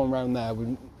the one round there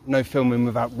with no filming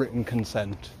without written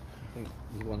consent. I think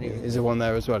there's one here. Is there one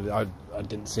there as well? I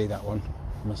didn't see that one,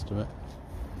 I must admit.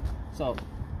 So,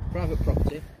 private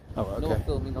property. Oh, okay. No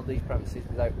filming on these premises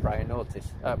without prior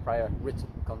notice, prior written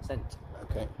consent.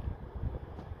 Okay.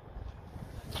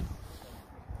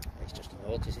 It's just a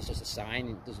notice, it's just a sign,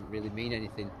 it doesn't really mean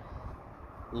anything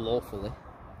lawfully.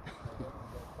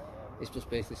 It's just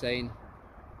basically saying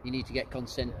you need to get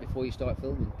consent before you start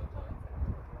filming.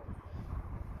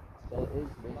 That's all it is,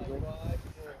 basically.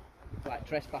 Like,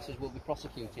 trespassers will be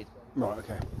prosecuted. Right,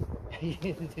 okay.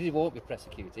 They won't be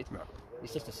prosecuted. No.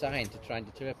 It's just a sign to try and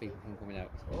deter people from coming out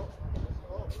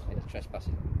into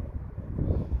trespassing.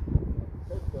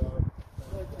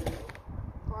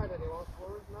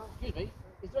 Excuse me,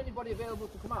 is there anybody available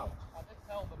to come out? I did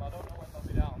tell them, I don't know when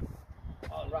they'll be down.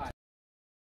 Oh, right.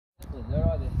 Where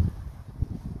are they?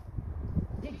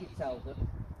 Did you tell them?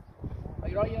 Are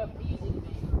you on your P's in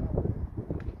me?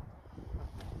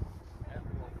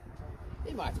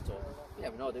 You might have told them. You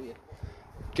never know, do you?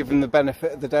 Give them the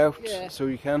benefit of the doubt, Yeah. so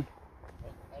you can.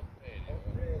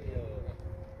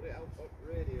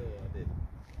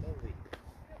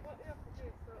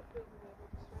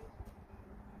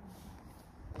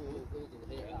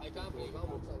 I can't believe how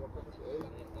much I work on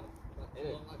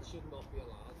that should not be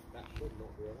allowed. That should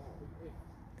not be allowed.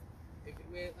 If it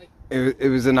were like It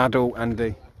was an adult,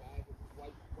 Andy.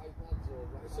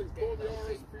 So call the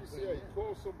RSPCA,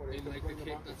 call somebody. in like the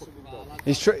kid that's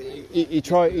He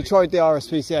tried the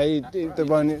RSPCA. They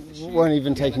weren't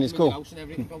even taking his call.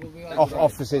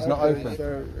 Office's not open.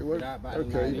 So,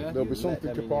 okay, there'll be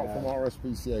something apart from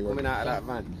RSPCA. Coming out of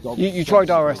that van. You tried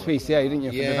RSPCA, didn't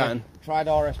you, for the van? Tried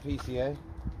RSPCA.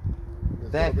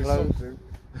 They're closed.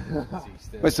 Well,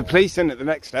 it's the police, isn't it? The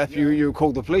next step, you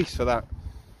call the police for that.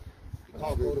 You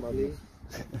can't call the police.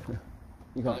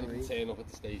 You can't can't. even turn up at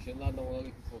the station, lad. No one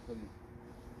can fucking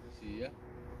see you.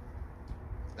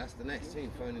 That's the next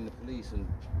thing, phoning the police and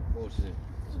reporting it.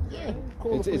 Yeah,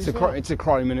 It's a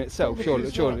crime in itself.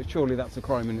 Surely that's a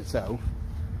crime in itself.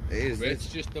 It is. It's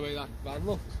just the way that van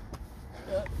looks.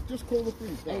 Just call the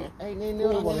police now. Ain't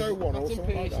Call 101 or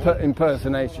something like that.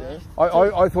 Impersonation.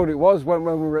 I thought it was when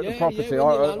we were at the property.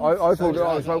 I thought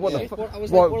I was like, what the fuck?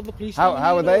 What are the police?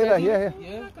 How are they there? Yeah.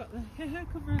 I got the hair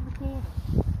cover in the corner.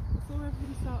 I saw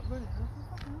everybody start running. I thought,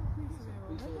 fucking hell, police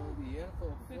are here already.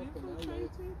 Been infiltrated.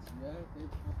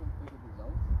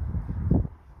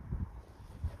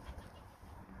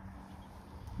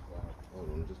 Hold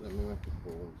on, just let me make a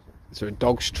call. Is there a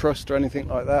dog's trust or anything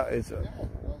like that?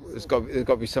 There's got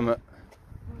to be some.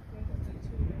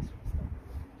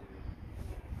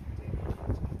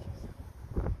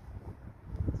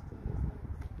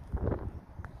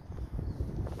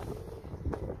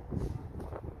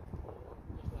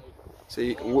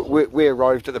 See, we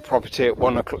arrived at the property at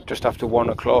 1 o'clock, just after 1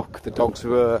 o'clock. The dogs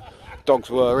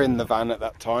were in the van at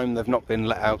that time. They've not been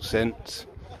let out since.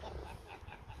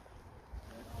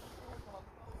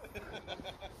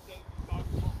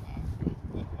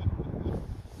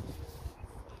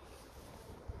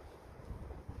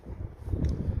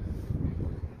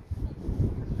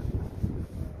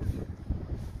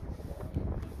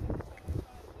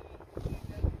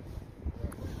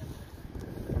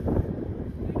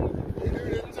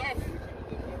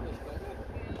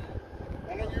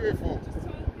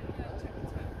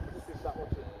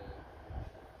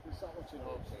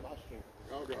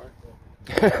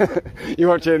 You're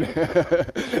watching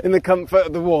in the comfort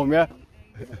of the warm, yeah?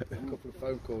 A couple of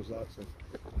phone calls, like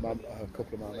a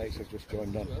couple of my mates have just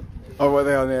joined on. Oh, were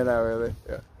they on there now, really?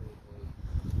 Yeah.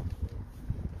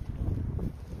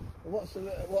 What's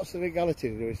the legality,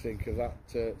 do we think, of that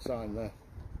sign there?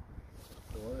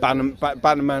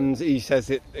 Bannerman's, he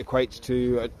says it equates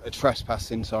to a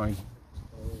trespassing sign.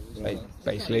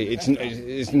 Basically, it's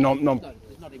not.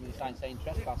 There's not even a sign saying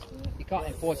trespass. You can't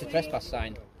enforce a trespass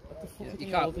sign. You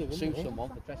can't sue someone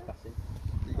for trespassing.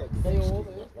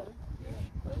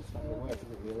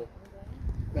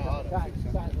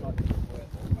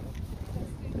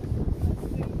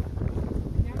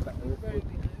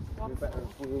 Better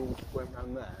if we all went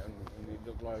round there and it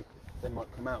looked like they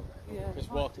might come out there.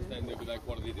 Just walk us then, they'll be like,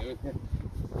 what are they doing?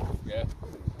 Yeah.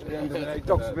 At the end of the day,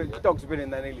 dogs have been in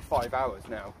there nearly 5 hours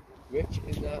now. Which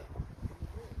is that?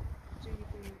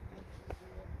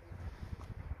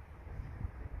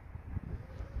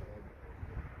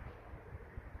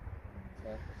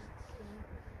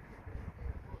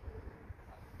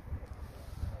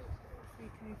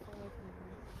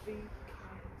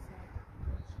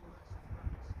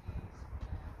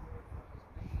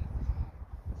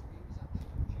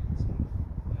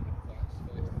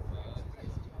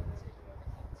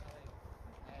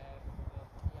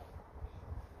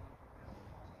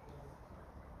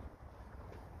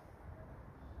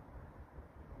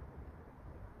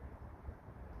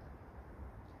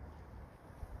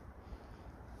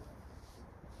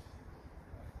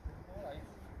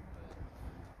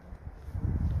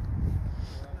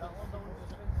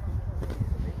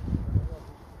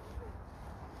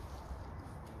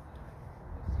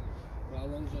 How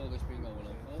long's all this been going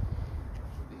on for?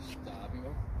 This Derby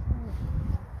one?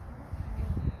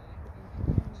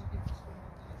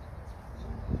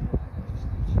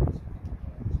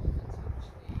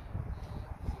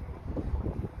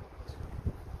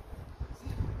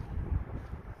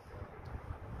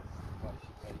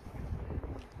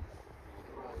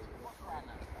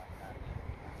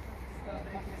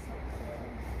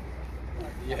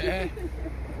 Yeah.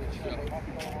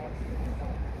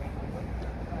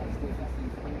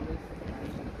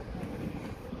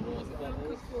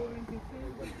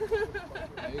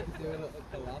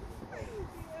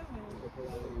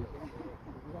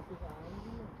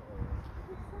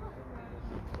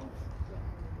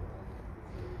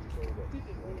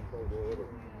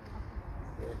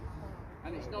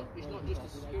 And it's not just the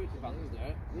security vans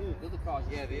there. The other cars.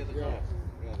 Yeah, the other cars.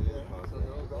 Yeah, the other cars.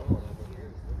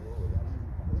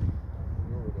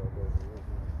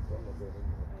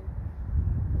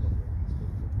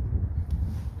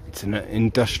 It's an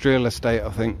industrial estate, I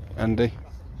think, Andy.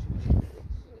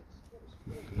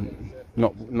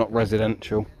 Not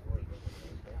residential.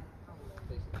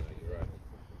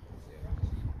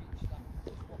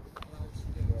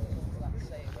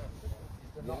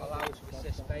 Not allowed to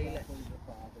assist bailiffs.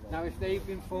 Now, if they've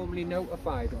been formally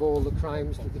notified of all the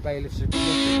crimes that the bailiffs have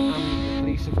committed and the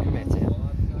police have committed,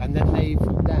 and then they've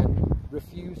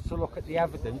refused to look at the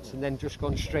evidence and then just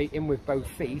gone straight in with both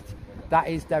feet, that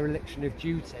is dereliction of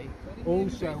duty.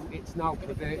 Also, it's now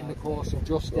perverting the course of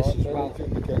justice as well.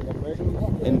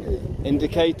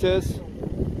 Indicators.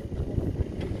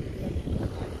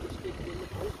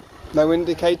 No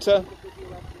indicator?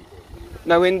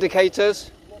 No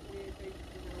indicators?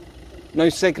 No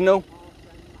signal?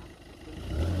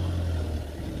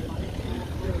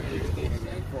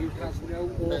 You have no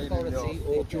authority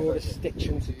or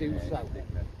jurisdiction to do so.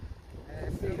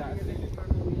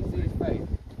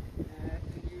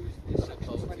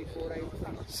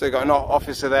 So you've got an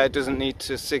officer there, doesn't need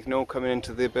to signal coming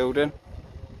into the building?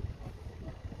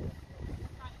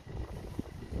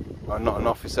 I'm not an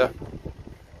officer.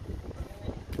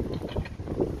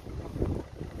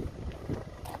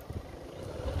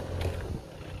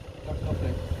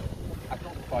 I can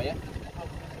open for you.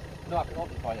 No, I can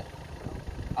open for you.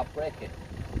 I'll break it.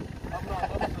 No,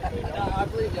 I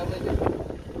believe you, I believe you.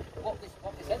 What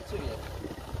they said to you?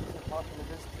 Oh,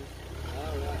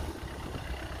 right.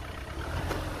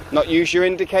 Not use your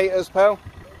indicators, pal?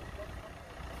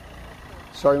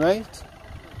 Sorry, mate?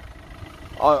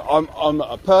 I'm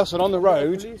a person on the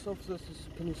road. Police officers,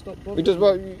 can you stop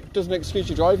It doesn't excuse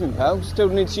your driving, pal. Still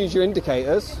need to use your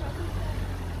indicators.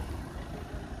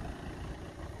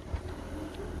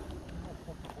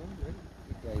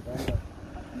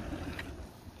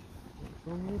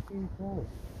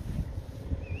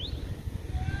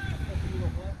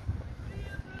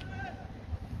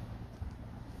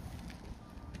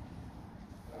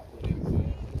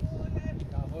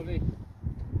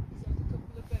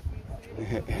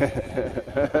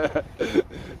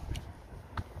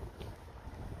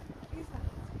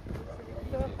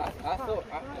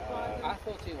 I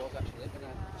thought he was actually.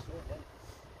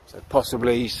 So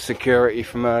possibly security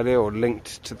from earlier, or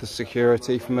linked to the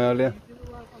security from earlier.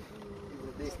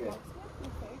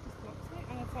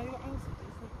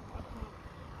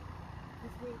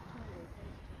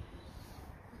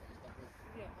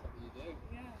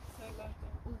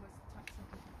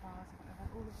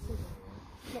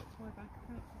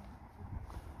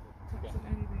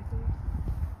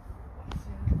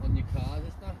 On your car,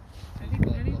 is that? Any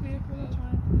vehicle I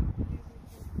try and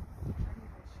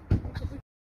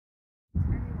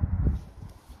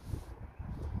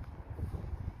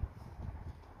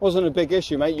Wasn't a big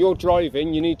issue, mate. You're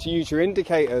driving, you need to use your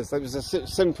indicators. That was a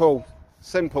simple,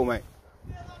 mate.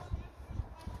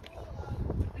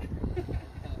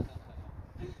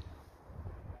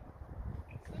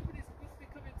 somebody's supposed to be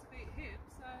coming to meet him,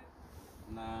 so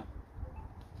Nah.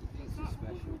 He thinks he's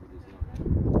special, but he's not.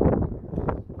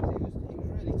 He was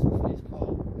really tough in his car.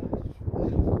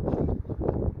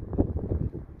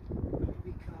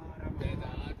 Dead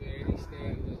hard, really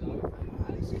staying with us out.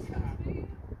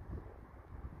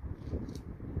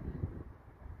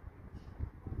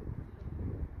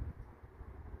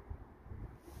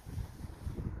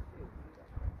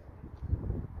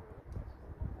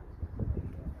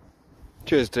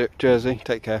 Cheers, Jersey.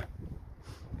 Take care.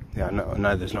 Yeah, I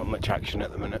know there's not much action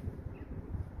at the minute.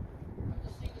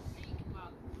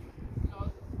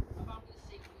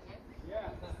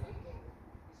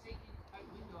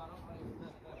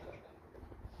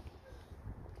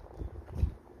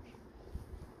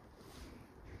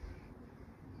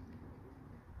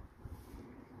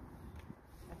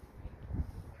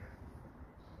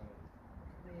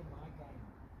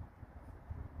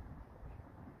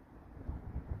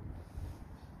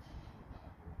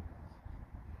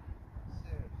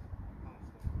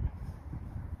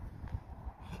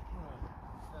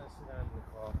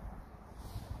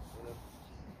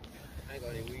 I ain't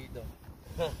got any weed though.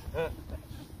 It's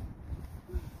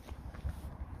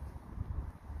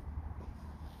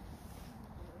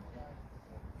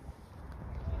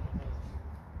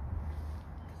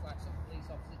like some police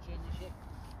officer changing shit.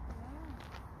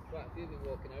 Quite a few been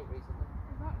walking out recently.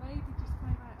 that lady just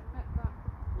came out and met that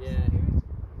Yeah. security.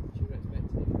 She was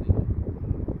expecting him, I think.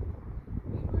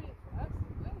 We were impressed,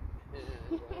 weren't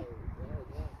we? Yeah.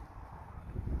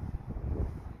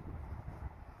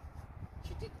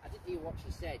 I didn't hear what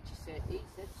she said. He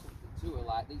said something to her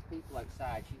like, these people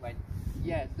outside. She went,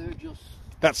 yeah, they're just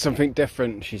That's something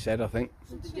different, she said, I think.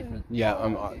 something different. Yeah,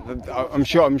 I'm That's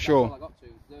sure. all I got to.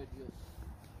 They're just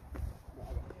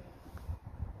whatever.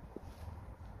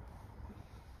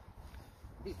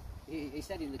 He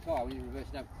said in the car when he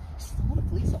reversed out, I'm not a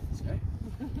police officer.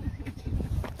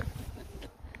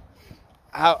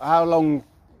 How long?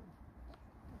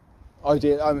 I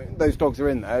mean, those dogs are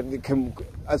in there.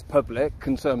 As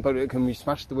concerned public, can we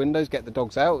smash the windows, get the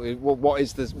dogs out?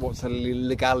 What's the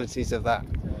legalities of that?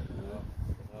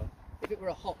 If it were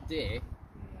a hot day,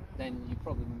 then you'd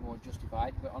probably be more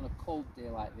justified. But on a cold day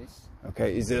like this,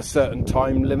 Okay, is there a certain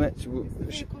time limit? Is the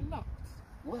vehicle locked?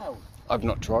 well, I've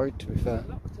not tried, to be fair.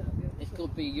 Locked out, yeah. it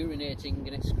could be urinating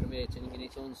and excremating in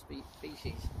its own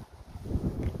species.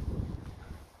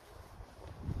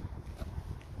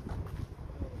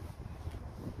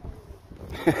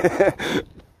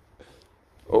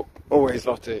 Oh, always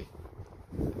Lottie.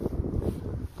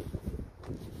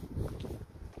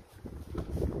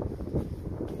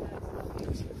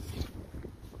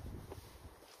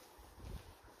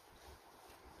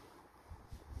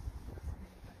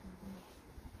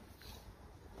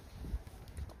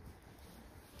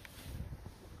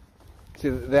 See,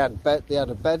 they had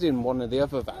a bed in one of the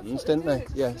other vans, didn't they?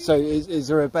 Yeah. So is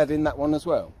there a bed in that one as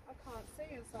well? I can't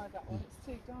see inside that one, it's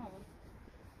too dark.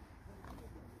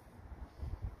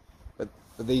 But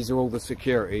these are all the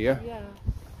security, yeah? Yeah.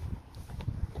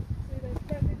 See, there's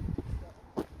bedding.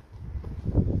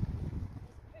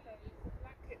 Pillows,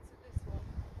 blankets in this one.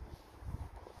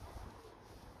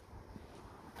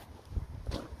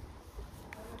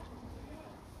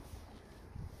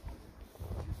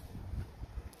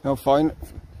 Oh, fine.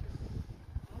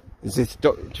 Is this?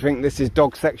 Do you think this is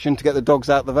dog section to get the dogs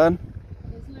out the van?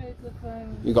 There's loads of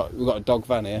We've got a dog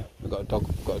van here. We've got a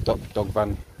dog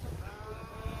van.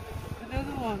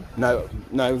 another one.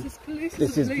 No. This is police.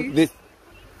 This is police.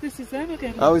 This is them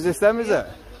again. Oh, is this them? Is it?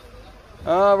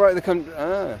 Oh, right. They come.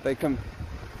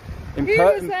 He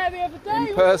was there the other day.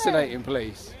 Impersonating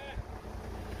police.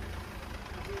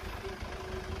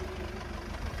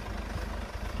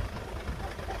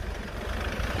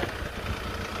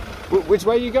 Which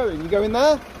way are you going? You going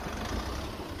there?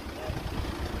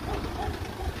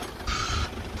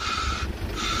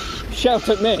 Shout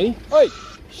at me. Oi!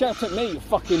 Shout at me, you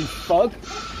fucking fug.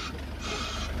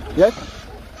 Yeah?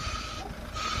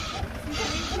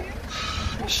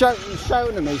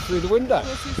 Shouting at me through the window.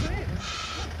 What's he saying?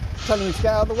 Telling me to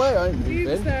get out of the way. I ain't moving.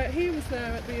 He was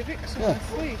there at the eviction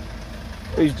last week.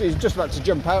 He's just about to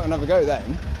jump out and have a go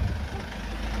then.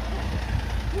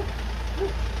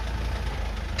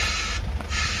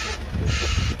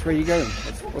 Which way are you going?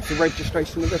 What's the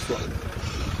registration of this one?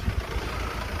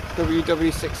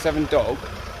 WW67 dog.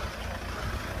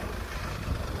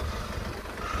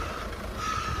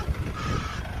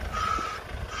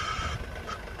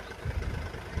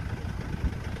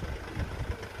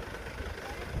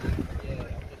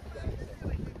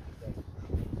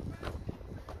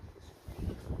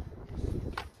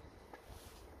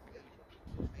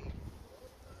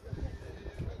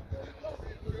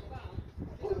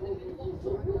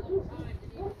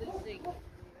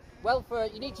 Welfare,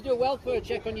 you need to do a welfare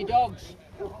check on your dogs.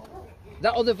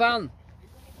 That other van.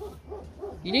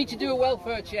 You need to do a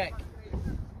welfare check.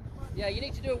 Yeah, you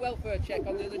need to do a welfare check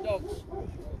on the other dogs.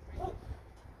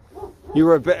 You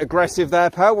were a bit aggressive there,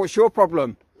 pal. What's your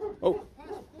problem? Oh.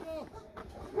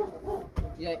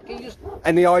 Yeah, can you just...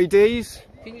 Any IDs?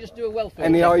 Can you just do a welfare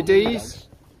Any check on the other IDs? dogs?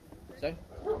 So,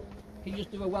 can you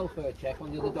just do a welfare check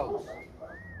on the other dogs?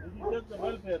 You did the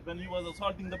welfare when he was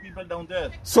assaulting the people down there.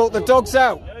 Sort the dogs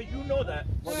out. Yeah, you know that.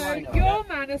 Your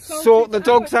man assaulted Sort the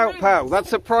dogs our out, pal.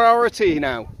 That's a priority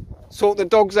now. Sort the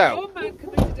dogs out. Your man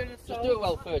committed an assault. Just do a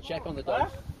welfare check on the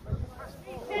dogs.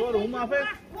 Your home office?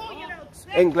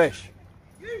 English.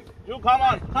 You come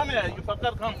on, come here, you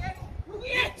fucker, come.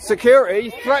 Security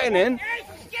threatening.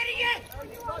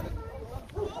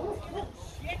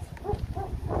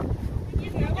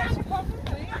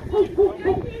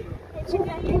 Can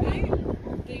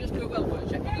you just do a welfare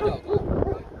check on the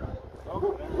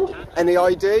dogs? Any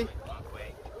ID?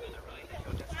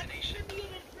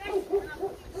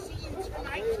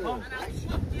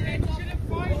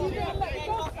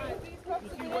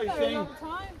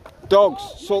 Dogs,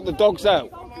 sort the dogs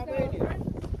out.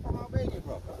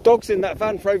 Dogs in that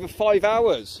van for over 5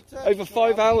 hours. Over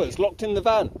 5 hours, locked in the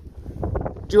van.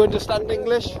 Do you understand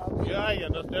English? Yeah, I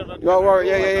understand. Oh, right,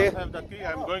 yeah. I have the key,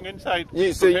 I'm going inside.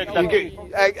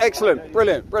 Excellent,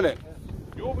 brilliant.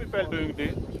 You people doing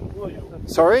this.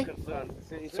 Sorry?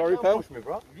 Sorry, pal?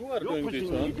 You are doing this,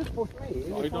 huh?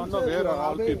 I don't know where are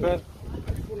all people.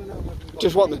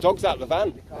 Just want the dogs out of the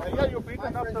van. Yeah, you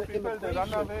beaten up the people, they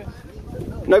run away.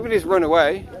 Nobody's run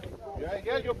away.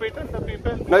 Yeah, you beaten the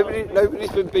people.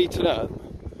 Nobody's been beaten up.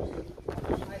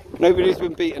 Nobody's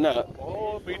been beaten up.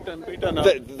 Oh, beaten up.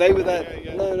 They were there.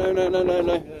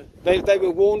 No. They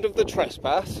were warned of the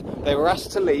trespass. They were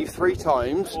asked to leave 3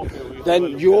 times.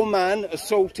 Then your man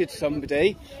assaulted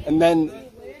somebody, and then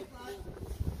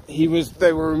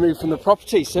they were removed from the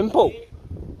property. Simple.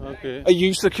 Okay. Are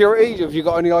you security? Have you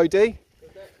got any ID?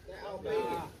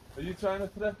 Are you trying to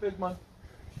threat big man?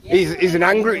 He's an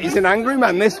angry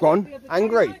man. This one,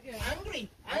 angry.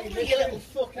 Angry, you little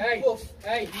fucking buff.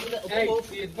 Hey,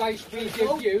 the advice we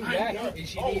give you,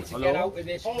 is you need to get out of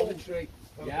this country.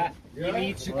 Yeah, you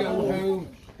need to go home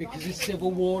because the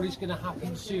civil war is going to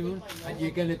happen soon, and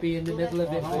you're going to be in the middle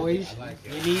of it, boys.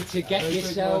 You need to get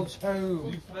yourselves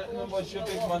home.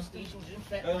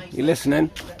 You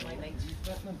listening?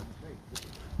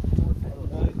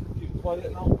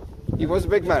 He was a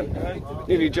big man.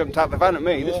 Nearly jumped out the van at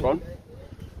me, this one.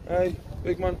 Hey,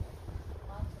 big man.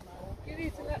 You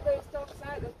need to let those dogs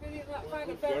out. They've been in that van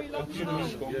a very long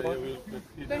time.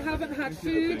 They haven't had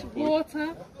food,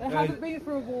 water. They haven't been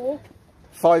for a walk.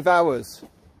 5 hours.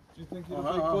 Do you think you're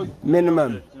a big boy?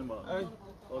 Minimum. Hey.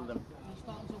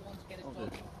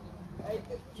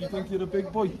 Do you think you're a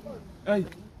big boy? Hey.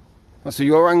 So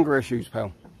your anger issues,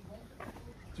 pal.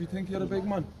 Do you think you're a big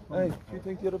man? Hey, do you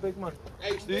think you're a big man?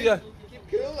 Hey, do you? Keep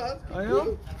cool, lad. I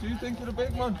am. Do you think you're a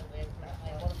big man?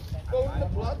 Go in the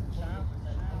blood.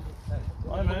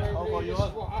 Hi, mate. How about you?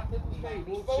 What happens,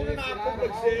 mate? Phone in our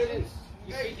public service.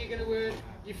 You think you're going to earn?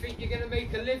 You think you're going to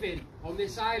make a living on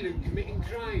this island committing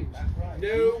crimes?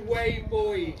 No way,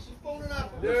 boys. No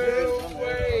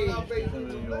way.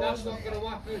 That's not going to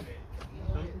happen.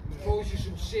 Cause you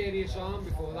some serious harm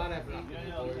before that ever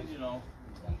happens.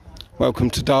 Welcome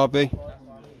to Derby.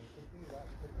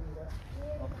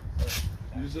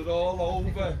 Is it all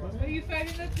over? Are you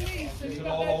phoning the police? Have Is you it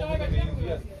got all their over the direct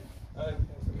media? numbers? Hey.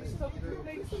 Stop the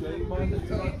police. Shame, man.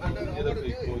 You're a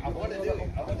big boy. I want to do it.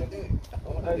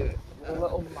 Hey, a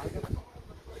little maggot.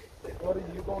 What are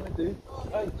you going to do?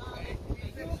 Hey.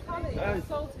 Hey,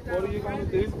 what are you going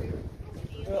to do?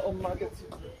 Little maggot.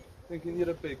 Thinking you're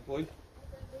a big boy.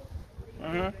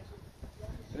 Yeah,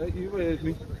 you heard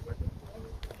me.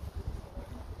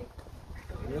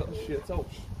 You little shit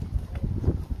house.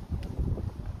 You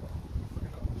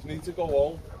just need to go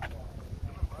home.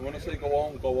 And when I say go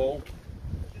home, go home.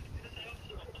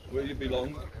 Where you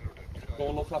belong. Go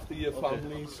and look after your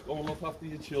families. Go and look after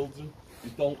your children.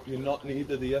 You're not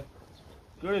needed here.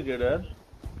 Good, get in.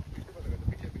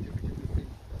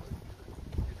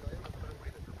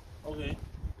 Okay.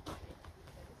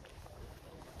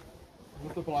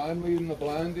 With the blind leading the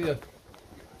blind here.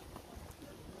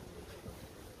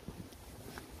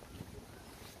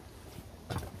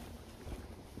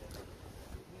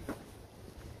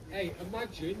 Hey,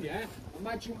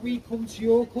 imagine we come to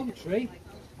your country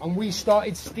and we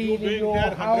started stealing your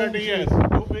houses. You've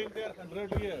been there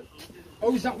 100 years.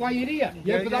 Oh, is that why you're here?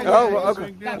 Yeah, but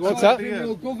Okay. that's What's our that?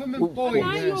 criminal government,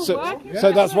 boys.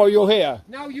 So that's why you're here?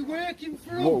 Now you're working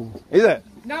for us. Whoa. Is it?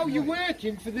 Now you're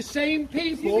working for the same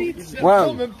people that Wow.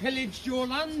 come and pillaged your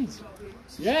land.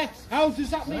 Yeah? How does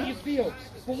that make you feel?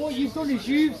 But what you've done is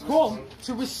you've come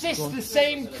to assist the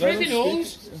same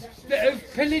criminals that have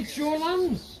pillaged your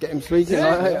land. Get him speaking.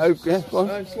 Yeah, go on.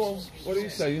 Hey, go on. What are you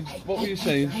saying? What were you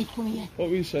saying? What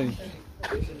were you saying?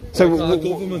 So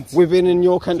government. we've been in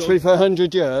your country for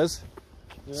 100 years.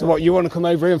 Yeah. So what, you want to come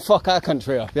over here and fuck our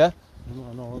country up, yeah?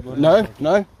 No?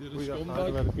 No?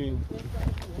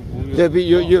 Yeah, but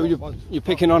you're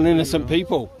picking on innocent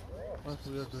people.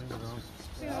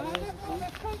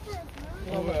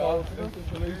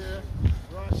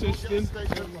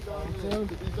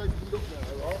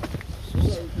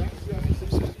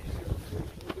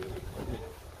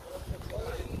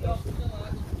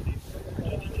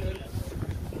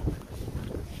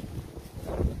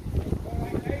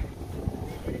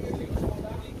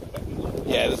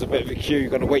 Yeah, there's a bit of a queue,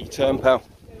 you've got to wait your turn, pal.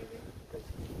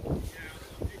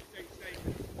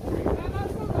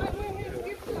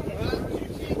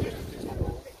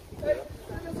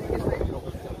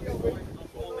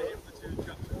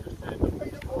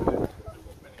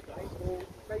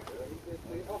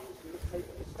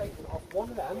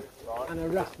 And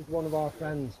arrested one of our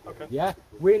friends. Okay. Yeah,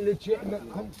 we're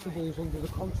legitimate constables under the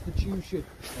Constitution.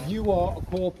 You are a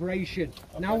corporation.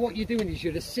 Now what you're doing is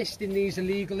you're assisting these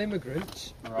illegal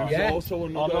immigrants. Right. Yeah.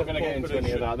 I'm not going to get into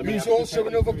any of that. There's also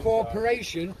another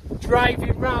corporation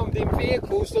driving round in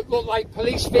vehicles that look like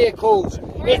police vehicles.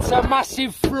 It's a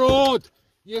massive fraud.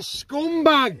 You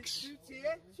scumbags.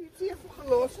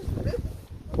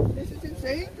 This is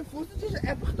insane. The footage is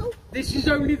epic though. This is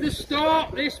only the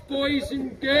start, this, boys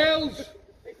and girls.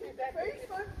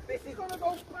 This is gonna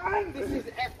go bang. This is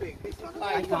epic. This is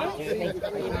like got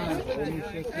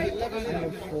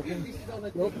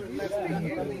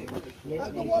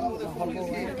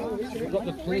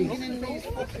the police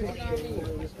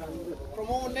from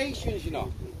all nations, you know.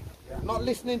 Not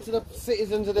listening to the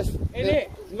citizens of this.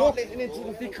 Not listening to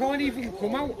them. They can't even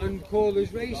come out and call us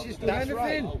racist or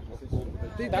anything.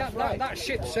 Right. That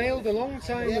ship sailed a long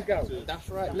time ago. That's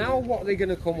right. Now what are they going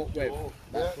to come up with?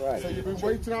 That's right. So you've been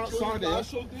waiting outside here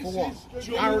for what?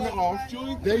 Hour and a half.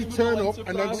 They turn up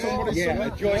and then somebody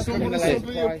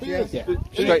suddenly appears.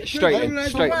 Straight in.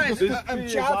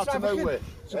 Out of nowhere.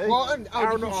 Hour and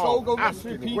a half.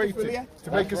 Asking, waiting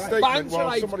to make a statement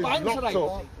while somebody's locked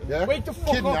up. Yeah?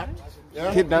 Kidnapped.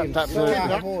 Yeah? Kidnapped, absolutely.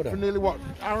 Kidnapped for nearly what?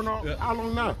 How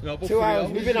long now? 2 hours.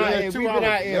 We've been out here. We've been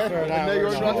out here for an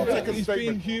hour. He's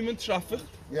been human trafficked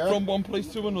from one place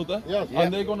to another, Yeah.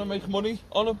 and they're going to make money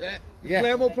on him. Yeah.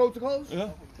 Palermo protocols. Yeah.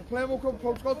 The Palermo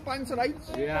protocols, bans of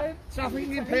rights. Yeah.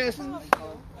 Trafficking in persons.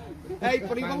 Hey,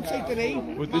 but he won't take the knee.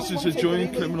 But this is a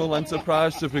joint criminal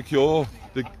enterprise to procure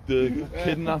the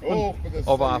kidnapping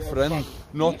of our friend,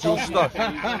 not just that,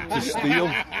 to steal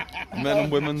men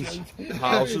and women's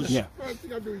houses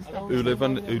who live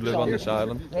on this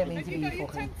island.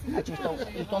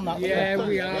 Yeah,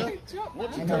 we are.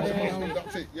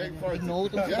 That's it. Yeah,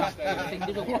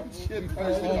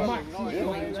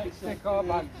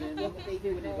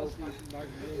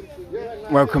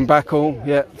 Welcome back all.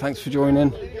 Yeah, thanks for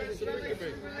joining.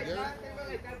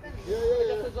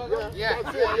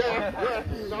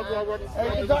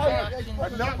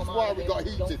 And that's why we got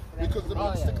heated, because the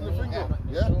man's sticking the finger up.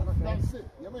 Yeah, that's it.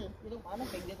 You know what I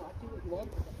mean?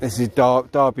 This is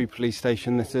Derby Police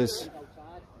Station. This is,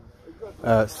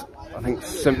 I think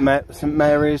St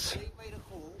Mary's.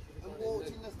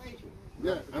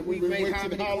 Yeah, and we've been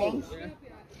waiting how long?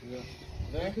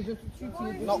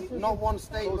 Not one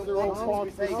statement.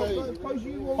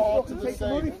 Part of the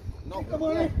same. Not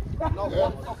one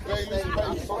Pay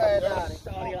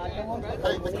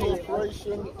the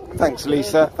corporation. Thanks,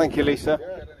 Lisa. Thank you, Lisa.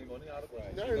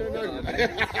 No.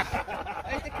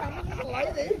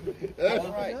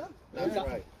 That's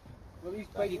right.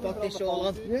 Well, you got this all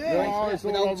on. Yeah, it's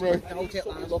all on, right. Without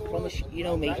it, look, promise, you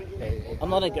know me. I'm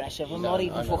not aggressive, I'm not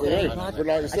even fucking hate, man.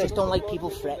 I just don't like people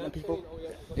threatening people.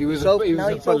 He was a bully. He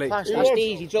drove past the first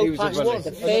thing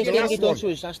he done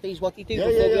to us, that's these what he do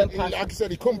before we went past. Like I said,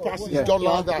 he come past, he's done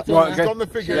like that. Right, He's okay. done the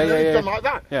figure, and then he's done like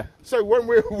that. Yeah. So when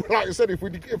we, like I said, if we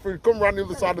come round the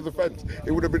other side of the fence,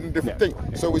 it would have been a different thing.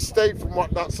 So we stayed from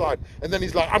that side, and then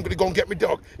he's like, "I'm going to go and get my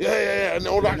dog." Yeah, and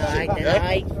all that shit.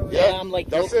 Yeah, I'm like,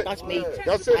 that's look, it. that's me.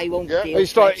 That's it. I won't deal. He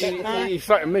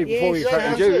threatened me before he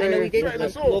threatened you. I know he did.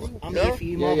 Look, I'm here for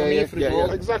you, Mom. I'm here for the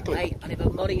ball. Exactly. Hey, and if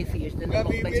I'm not here for you, then I'm not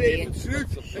meant to be here.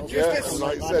 Yeah, and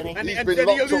like I said, he's been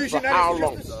locked up for how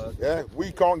long? Yeah,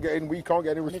 we can't get in, we can't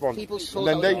get any response. And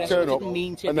then they turn up,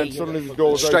 and then suddenly the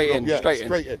doors open up.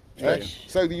 Straight in. Yeah.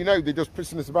 So you know they're just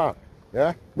pissing us about.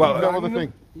 Yeah. Well, no other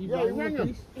thing. Yeah, he rang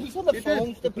him. He's on the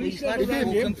phone to the police. He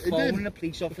did. The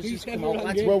police officers come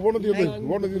out. Well, one of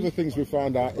the other things we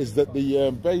found out is that the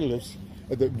bailiffs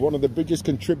are one of the biggest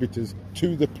contributors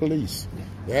to the police.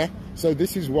 Yeah. So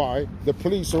this is why the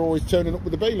police are always turning up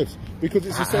with the bailiffs, because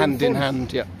it's the same hand in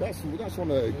hand. Yeah. That's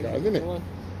one of the guys, isn't it?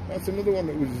 That's another one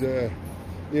that was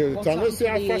near the time. Let's see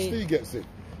how fast he gets it.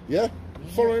 Yeah.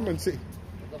 Follow him and see.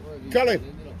 Colin,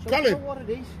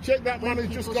 check that man who's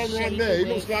just gone round there. He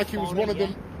looks like he was one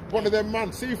of them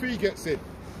man. See if he gets in.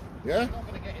 Yeah?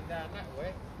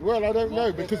 Well, I don't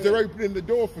know, because they're opening the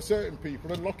door for certain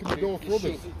people and locking the door for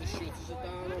others.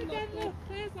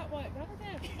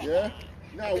 Yeah?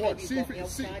 Now what? See if it,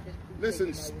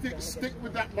 listen, stick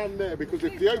with that man there, because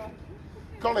if the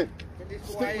Colin,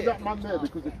 stick with that man there,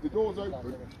 because if the door's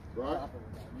open, right,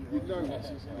 you know,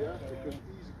 yeah?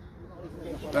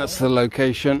 Because that's the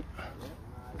location.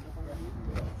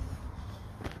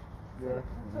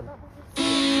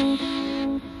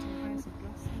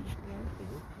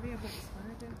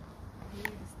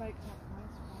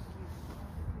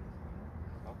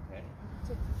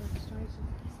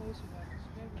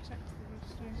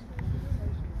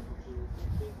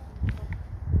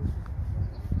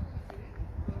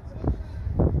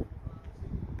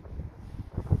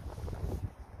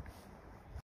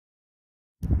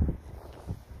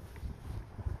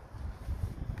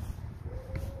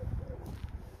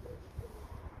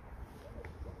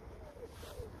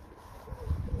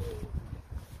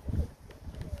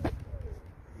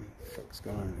 What's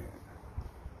going on here?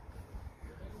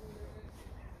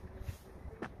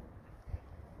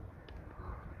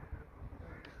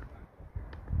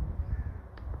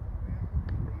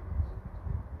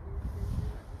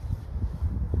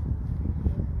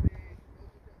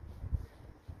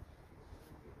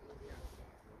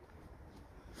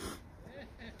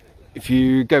 If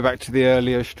you go back to the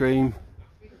earlier stream,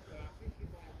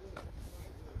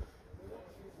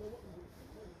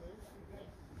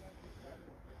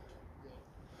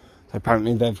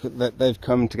 apparently they've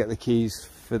come to get the keys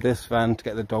for this van to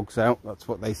get the dogs out. That's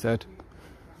what they said.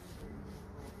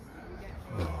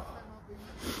 Oh,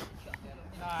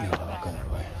 go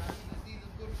away.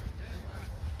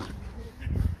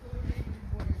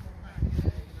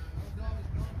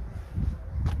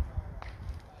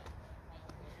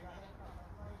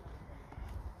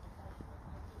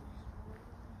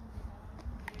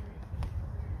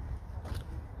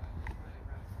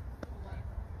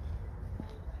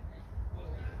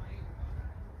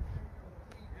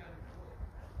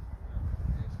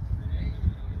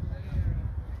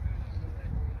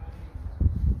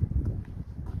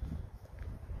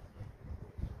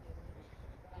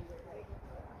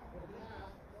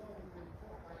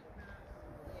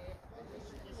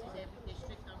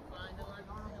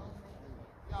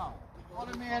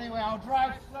 anyway. I'll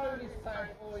drive slow this time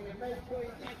for you. Make sure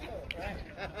you get up,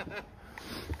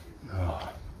 right?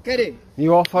 Get in.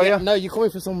 You off, are you? No, you're coming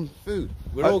for some food.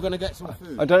 We're all going to get some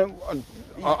food. I don't.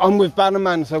 I'm with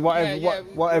Bannerman, so whatever.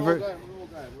 Whatever. We're all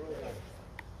going.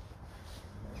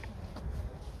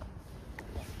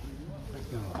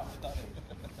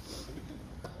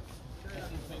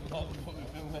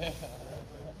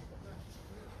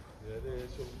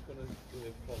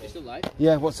 It's still light.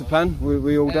 Yeah, what's the plan?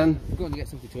 We all done? We're going to get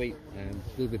something to eat.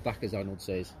 We'll be back, as Arnold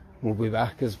says. We'll be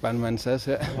back, as Bannerman says.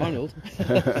 Yeah. Arnold?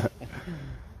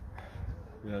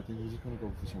 Yeah, I think we're just going to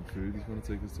go for some food. He's going to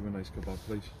take us to a nice kebab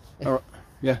place. All right.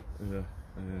 Yeah. Yeah.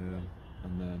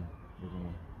 And then we're going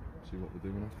to see what we're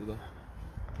doing after that.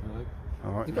 Alright.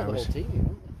 Alright. You've got the whole team here,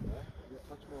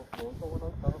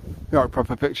 haven't you? Alright,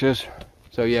 proper pictures.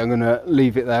 So yeah, I'm going to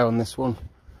leave it there on this one.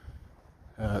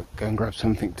 Go and grab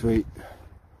something to eat.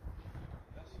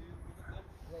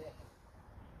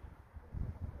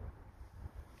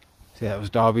 So yeah, that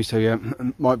was Derby, so yeah,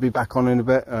 might be back on in a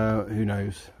bit, who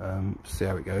knows, see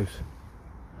how it goes.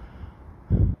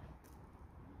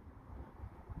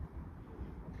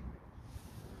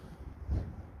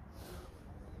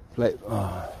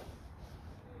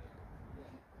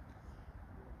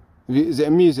 Is it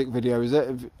a music video, is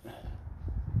it?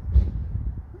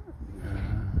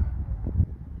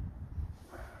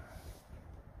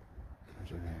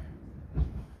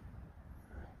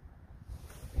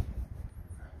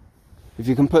 If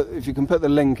you can put the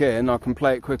link in, I can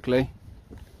play it quickly.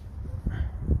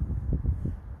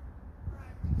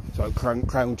 So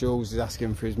Crown Jewels is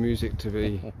asking for his music to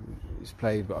be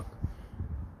played, but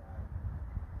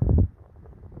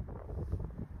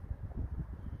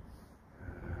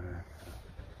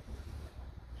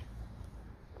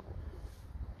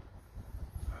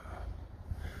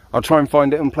I'll try and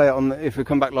find it and play it on. If we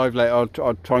come back live later, I'll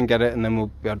try and get it, and then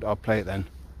I'll play it then.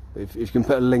 If you can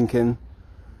put a link in.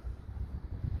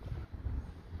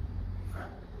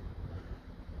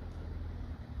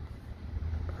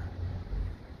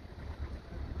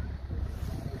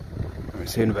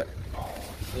 See you in a bit.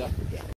 Yeah.